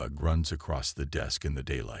bedbug runs across the desk in the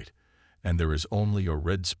daylight, and there is only a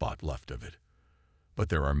red spot left of it. But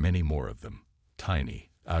there are many more of them, tiny,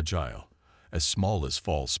 agile, as small as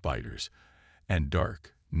fall spiders, and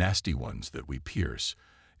dark, nasty ones that we pierce,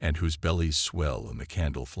 and whose bellies swell in the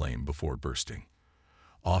candle flame before bursting.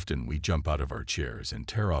 Often we jump out of our chairs and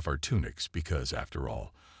tear off our tunics because, after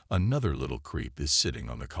all, another little creep is sitting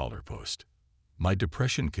on the collar post. My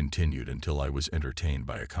depression continued until I was entertained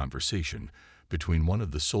by a conversation between one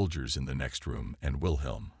of the soldiers in the next room and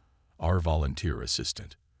Wilhelm, our volunteer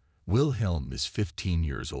assistant. Wilhelm is 15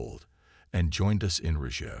 years old and joined us in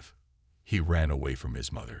Rzhev. He ran away from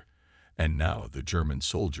his mother, and now the German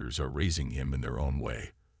soldiers are raising him in their own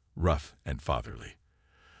way, rough and fatherly.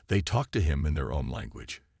 They talk to him in their own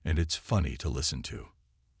language, and it's funny to listen to.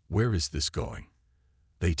 Where is this going?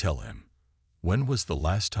 They tell him, when was the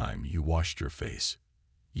last time you washed your face?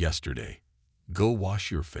 Yesterday. Go wash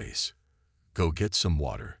your face. Go get some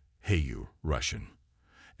water. Hey you, Russian.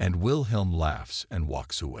 And Wilhelm laughs and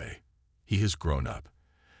walks away. He has grown up,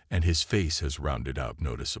 and his face has rounded out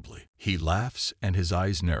noticeably. He laughs and his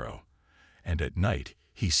eyes narrow, and at night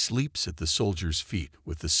he sleeps at the soldier's feet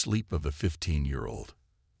with the sleep of a 15-year-old.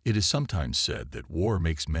 It is sometimes said that war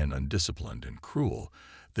makes men undisciplined and cruel,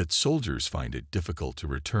 that soldiers find it difficult to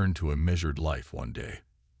return to a measured life one day.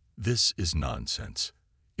 This is nonsense.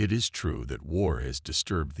 It is true that war has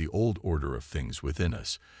disturbed the old order of things within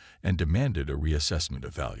us and demanded a reassessment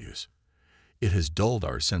of values. It has dulled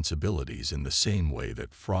our sensibilities in the same way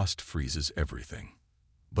that frost freezes everything.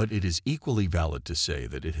 But it is equally valid to say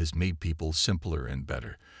that it has made people simpler and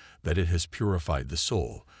better, that it has purified the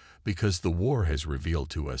soul, because the war has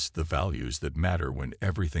revealed to us the values that matter when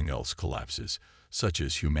everything else collapses, such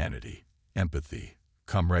as humanity, empathy,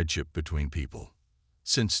 comradeship between people.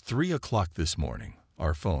 Since 3 o'clock this morning,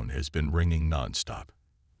 our phone has been ringing nonstop.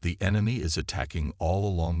 The enemy is attacking all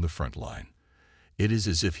along the front line. It is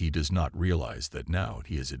as if he does not realize that now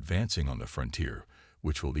he is advancing on the frontier,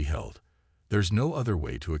 which will be held. There's no other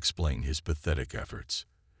way to explain his pathetic efforts.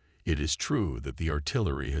 It is true that the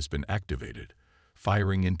artillery has been activated,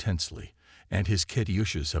 firing intensely, and his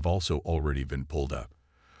Katyushas have also already been pulled up.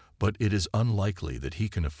 But it is unlikely that he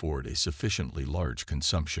can afford a sufficiently large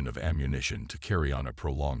consumption of ammunition to carry on a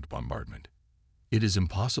prolonged bombardment. It is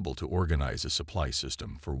impossible to organize a supply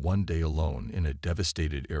system for one day alone in a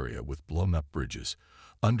devastated area with blown-up bridges,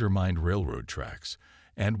 undermined railroad tracks,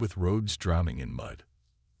 and with roads drowning in mud.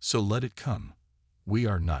 So let it come. We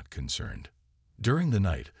are not concerned. During the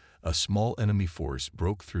night, a small enemy force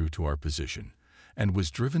broke through to our position and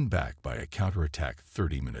was driven back by a counterattack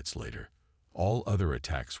 30 minutes later. All other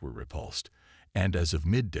attacks were repulsed, and as of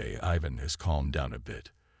midday, Ivan has calmed down a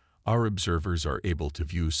bit. Our observers are able to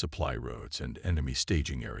view supply roads and enemy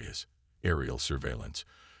staging areas. Aerial surveillance,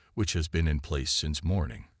 which has been in place since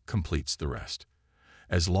morning, completes the rest.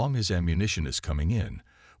 As long as ammunition is coming in,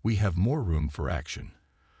 we have more room for action.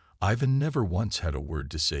 Ivan never once had a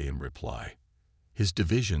word to say in reply. His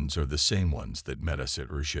divisions are the same ones that met us at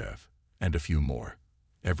Rzhev, and a few more.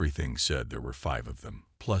 Everything said there were 5 of them,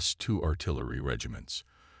 plus 2 artillery regiments.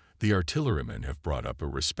 The artillerymen have brought up a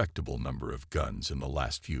respectable number of guns in the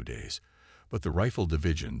last few days, but the rifle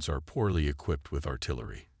divisions are poorly equipped with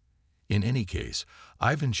artillery. In any case,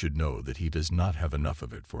 Ivan should know that he does not have enough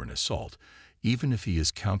of it for an assault, even if he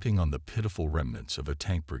is counting on the pitiful remnants of a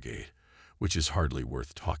tank brigade, which is hardly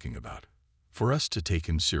worth talking about. For us to take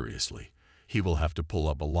him seriously, he will have to pull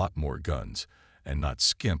up a lot more guns and not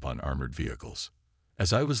skimp on armored vehicles.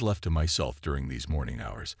 As I was left to myself during these morning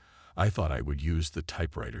hours, I thought I would use the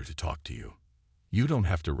typewriter to talk to you. You don't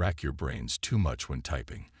have to rack your brains too much when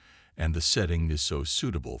typing, and the setting is so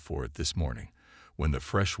suitable for it this morning, when the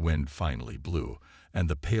fresh wind finally blew and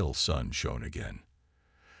the pale sun shone again.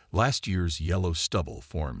 Last year's yellow stubble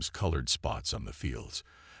forms colored spots on the fields,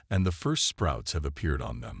 and the first sprouts have appeared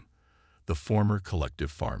on them, the former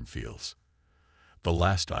collective farm fields. The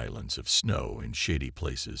last islands of snow in shady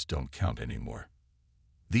places don't count anymore.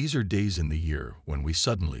 These are days in the year when we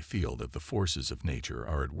suddenly feel that the forces of nature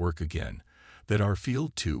are at work again, that our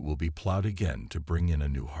field too will be plowed again to bring in a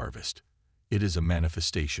new harvest. It is a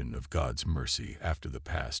manifestation of God's mercy after the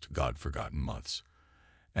past God-forgotten months.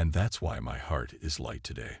 And that's why my heart is light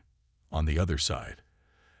today. On the other side,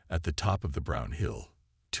 at the top of the brown hill,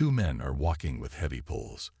 2 men are walking with heavy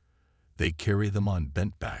poles. They carry them on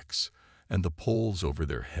bent backs, and the poles over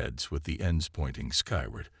their heads with the ends pointing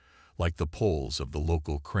skyward, like the poles of the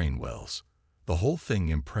local crane wells. The whole thing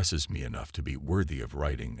impresses me enough to be worthy of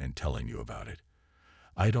writing and telling you about it.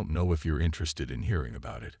 I don't know if you're interested in hearing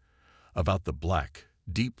about it. About the black,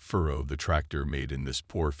 deep furrow the tractor made in this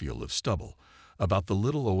poor field of stubble, about the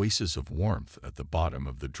little oasis of warmth at the bottom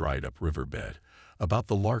of the dried-up riverbed, about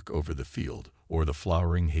the lark over the field or the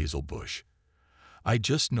flowering hazel bush. I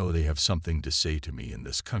just know they have something to say to me in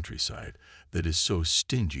this countryside that is so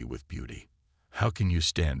stingy with beauty. How can you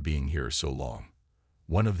stand being here so long?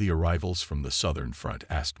 One of the arrivals from the southern front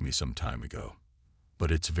asked me some time ago. But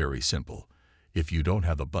it's very simple. If you don't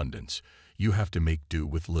have abundance, you have to make do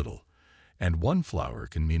with little. And 1 flower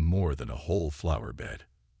can mean more than a whole flower bed.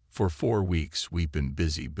 For 4 weeks, we've been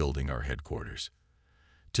busy building our headquarters.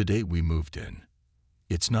 Today we moved in.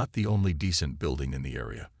 It's not the only decent building in the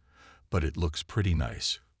area, but it looks pretty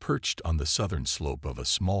nice, perched on the southern slope of a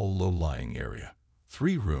small low-lying area.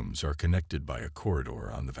 3 rooms are connected by a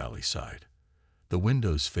corridor on the valley side. The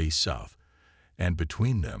windows face south, and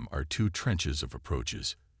between them are 2 trenches of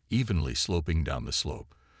approaches, evenly sloping down the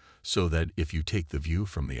slope, so that if you take the view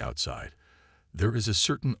from the outside, there is a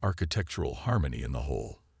certain architectural harmony in the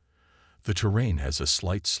whole. The terrain has a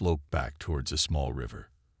slight slope back towards a small river.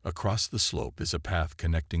 Across the slope is a path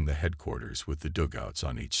connecting the headquarters with the dugouts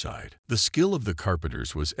on each side. The skill of the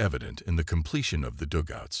carpenters was evident in the completion of the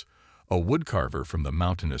dugouts. A woodcarver from the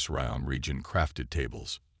mountainous Rayong region crafted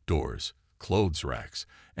tables, doors, clothes racks,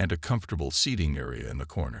 and a comfortable seating area in the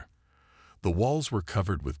corner. The walls were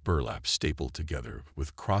covered with burlap stapled together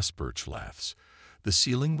with cross birch laths. The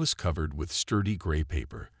ceiling was covered with sturdy gray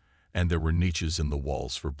paper, and there were niches in the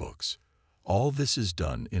walls for books. All this is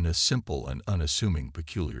done in a simple and unassuming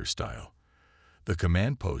peculiar style. The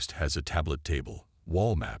command post has a tablet table,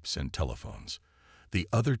 wall maps, and telephones. The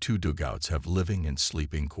other 2 dugouts have living and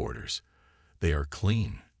sleeping quarters. They are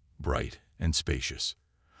clean, bright, and spacious.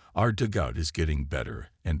 Our dugout is getting better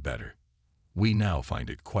and better. We now find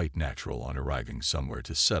it quite natural on arriving somewhere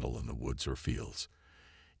to settle in the woods or fields.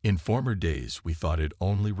 In former days, we thought it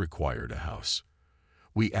only required a house.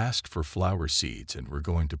 We asked for flower seeds and were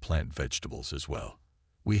going to plant vegetables as well.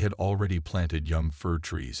 We had already planted young fir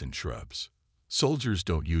trees and shrubs. Soldiers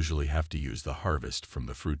don't usually have to use the harvest from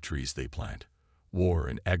the fruit trees they plant. War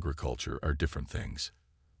and agriculture are different things.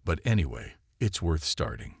 But anyway, it's worth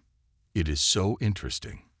starting. It is so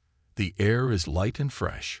interesting. The air is light and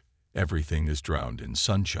fresh. Everything is drowned in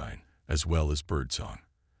sunshine as well as birdsong.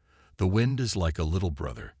 The wind is like a little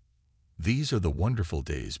brother. These are the wonderful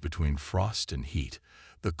days between frost and heat,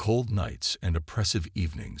 the cold nights and oppressive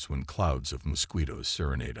evenings when clouds of mosquitoes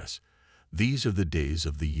serenade us. These are the days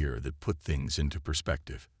of the year that put things into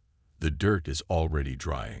perspective. The dirt is already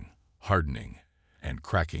drying, hardening, and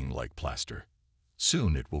cracking like plaster.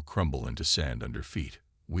 Soon it will crumble into sand under feet,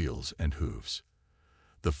 wheels, and hooves.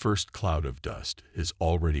 The first cloud of dust is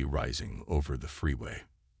already rising over the freeway.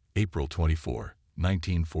 April 24,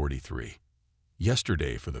 1943.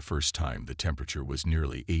 Yesterday, for the first time, the temperature was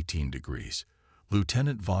nearly 18 degrees.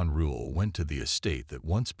 Lieutenant von Ruhl went to the estate that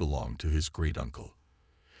once belonged to his great-uncle.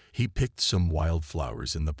 He picked some wild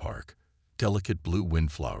flowers in the park, delicate blue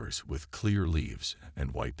windflowers with clear leaves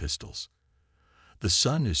and white pistils. The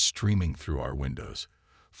sun is streaming through our windows,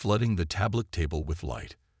 flooding the tablet table with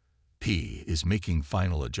light. P is making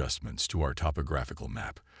final adjustments to our topographical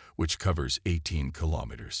map, which covers 18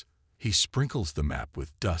 kilometers. He sprinkles the map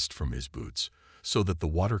with dust from his boots, so that the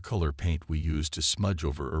watercolor paint we use to smudge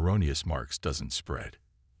over erroneous marks doesn't spread.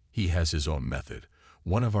 He has his own method,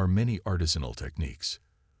 one of our many artisanal techniques.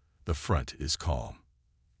 The front is calm.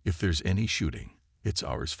 If there's any shooting, it's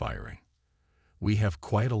ours firing. We have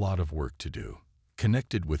quite a lot of work to do.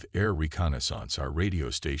 Connected with air reconnaissance, our radio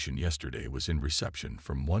station yesterday was in reception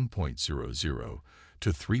from 1.00 to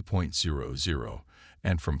 3.00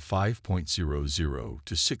 and from 5.00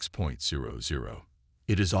 to 6.00.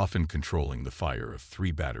 It is often controlling the fire of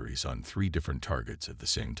 3 batteries on 3 different targets at the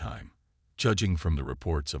same time. Judging from the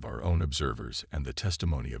reports of our own observers and the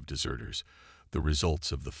testimony of deserters, the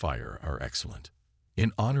results of the fire are excellent.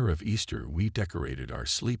 In honor of Easter, we decorated our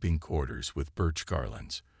sleeping quarters with birch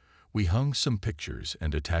garlands. We hung some pictures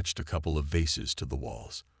and attached a couple of vases to the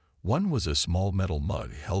walls. One was a small metal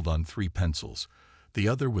mug held on 3 pencils. The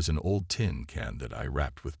other was an old tin can that I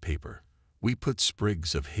wrapped with paper. We put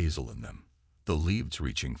sprigs of hazel in them, the leaves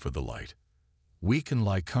reaching for the light. We can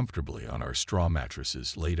lie comfortably on our straw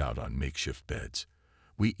mattresses laid out on makeshift beds.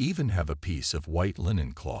 We even have a piece of white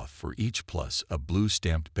linen cloth for each, plus a blue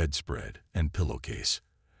stamped bedspread and pillowcase.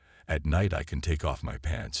 At night I can take off my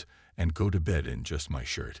pants and go to bed in just my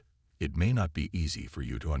shirt. It may not be easy for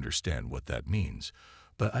you to understand what that means,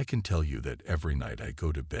 but I can tell you that every night I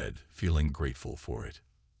go to bed feeling grateful for it.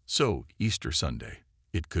 So, Easter Sunday,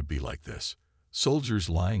 it could be like this. Soldiers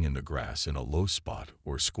lying in the grass in a low spot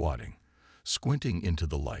or squatting, squinting into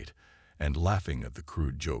the light and laughing at the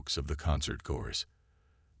crude jokes of the concert-goers.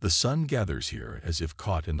 The sun gathers here as if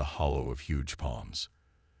caught in the hollow of huge palms.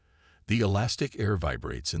 The elastic air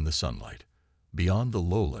vibrates in the sunlight. Beyond the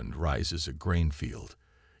lowland rises a grain field.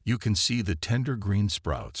 You can see the tender green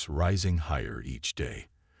sprouts rising higher each day.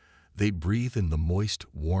 They breathe in the moist,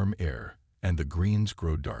 warm air, and the greens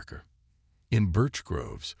grow darker. In birch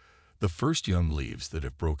groves, the first young leaves that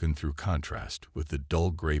have broken through contrast with the dull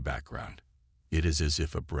gray background. It is as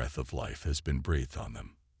if a breath of life has been breathed on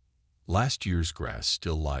them. Last year's grass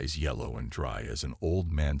still lies yellow and dry as an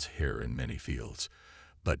old man's hair in many fields,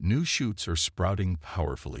 but new shoots are sprouting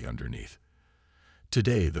powerfully underneath.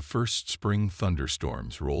 Today, the first spring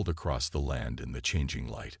thunderstorms rolled across the land in the changing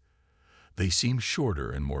light. They seem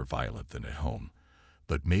shorter and more violent than at home,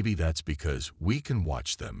 but maybe that's because we can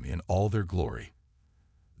watch them in all their glory.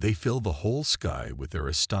 They fill the whole sky with their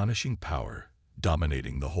astonishing power,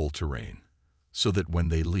 dominating the whole terrain, so that when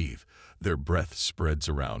they leave, their breath spreads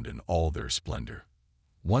around in all their splendor.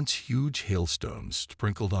 Once huge hailstones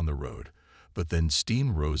sprinkled on the road, but then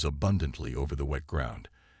steam rose abundantly over the wet ground,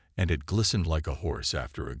 and it glistened like a horse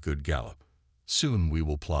after a good gallop. Soon we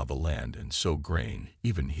will plow the land and sow grain,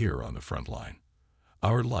 even here on the front line.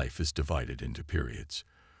 Our life is divided into periods.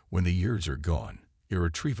 When the years are gone,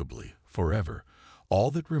 irretrievably, forever,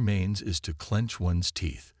 all that remains is to clench one's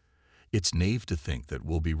teeth. It's naive to think that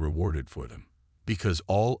we'll be rewarded for them, because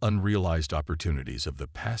all unrealized opportunities of the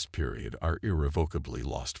past period are irrevocably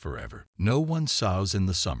lost forever. No one sows in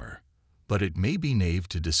the summer, but it may be naive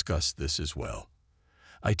to discuss this as well.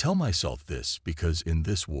 I tell myself this because in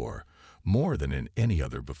this war, more than in any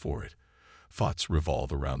other before it, thoughts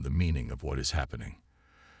revolve around the meaning of what is happening.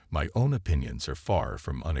 My own opinions are far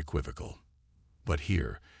from unequivocal. But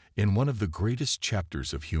here, in one of the greatest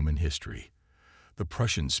chapters of human history, the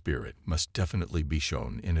Prussian spirit must definitely be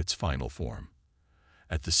shown in its final form.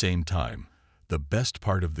 At the same time, the best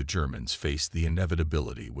part of the Germans faced the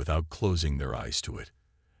inevitability without closing their eyes to it.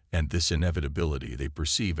 And this inevitability they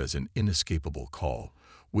perceive as an inescapable call,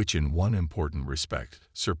 which in one important respect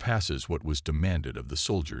surpasses what was demanded of the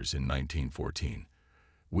soldiers in 1914.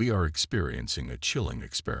 We are experiencing a chilling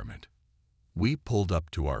experiment. We pulled up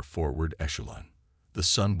to our forward echelon. The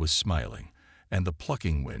sun was smiling, and the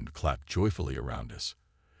plucking wind clapped joyfully around us.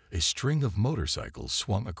 A string of motorcycles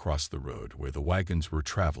swung across the road where the wagons were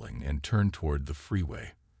traveling and turned toward the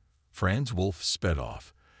freeway. Franz Wolf sped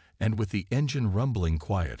off, and with the engine rumbling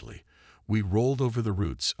quietly, we rolled over the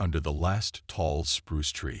roots under the last tall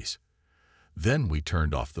spruce trees. Then we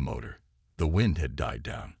turned off the motor. The wind had died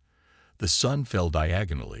down. The sun fell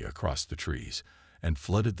diagonally across the trees and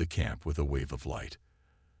flooded the camp with a wave of light.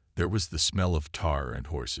 There was the smell of tar and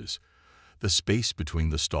horses. The space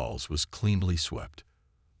between the stalls was cleanly swept.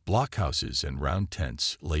 Blockhouses and round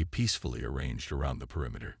tents lay peacefully arranged around the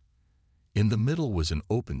perimeter. In the middle was an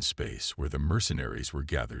open space where the mercenaries were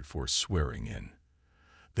gathered for swearing in.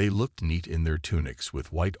 They looked neat in their tunics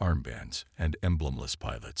with white armbands and emblemless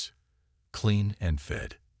pilots, clean and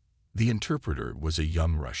fed. The interpreter was a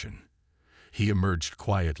young Russian. He emerged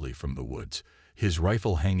quietly from the woods, his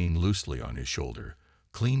rifle hanging loosely on his shoulder,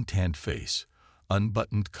 clean tanned face,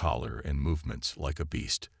 unbuttoned collar and movements like a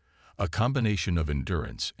beast, a combination of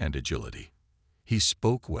endurance and agility. He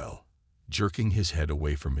spoke well, jerking his head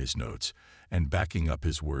away from his notes and backing up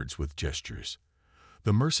his words with gestures.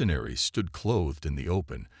 The mercenaries stood clothed in the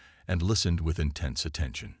open and listened with intense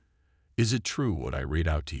attention. "Is it true what I read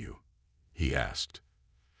out to you?" he asked.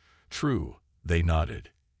 "True," they nodded.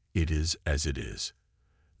 "It is as it is."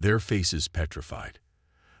 Their faces petrified.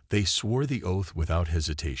 They swore the oath without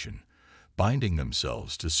hesitation, binding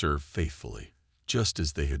themselves to serve faithfully, just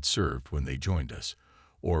as they had served when they joined us,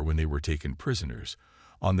 or when they were taken prisoners,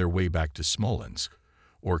 on their way back to Smolensk,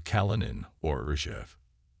 or Kalinin, or Rzhev.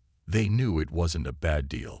 They knew it wasn't a bad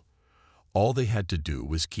deal. All they had to do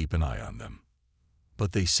was keep an eye on them.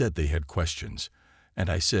 But they said they had questions, and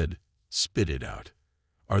I said, "Spit it out."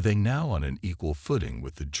 Are they now on an equal footing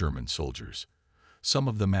with the German soldiers? Some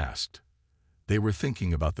of them asked. They were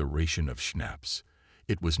thinking about the ration of schnapps.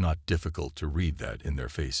 It was not difficult to read that in their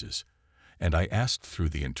faces. And I asked through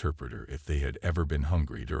the interpreter if they had ever been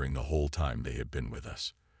hungry during the whole time they had been with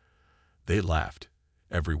us. They laughed.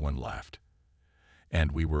 Everyone laughed.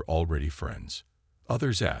 And we were already friends.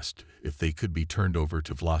 Others asked if they could be turned over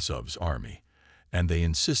to Vlasov's army, and they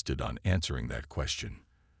insisted on answering that question.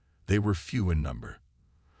 They were few in number,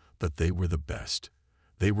 but they were the best.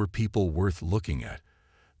 They were people worth looking at.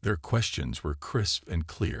 Their questions were crisp and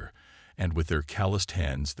clear, and with their calloused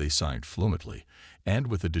hands they signed fluently, and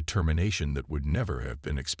with a determination that would never have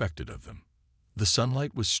been expected of them. The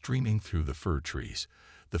sunlight was streaming through the fir trees,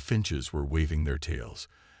 the finches were waving their tails,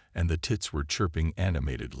 and the tits were chirping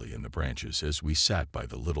animatedly in the branches as we sat by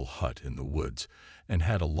the little hut in the woods and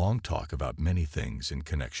had a long talk about many things in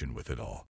connection with it all.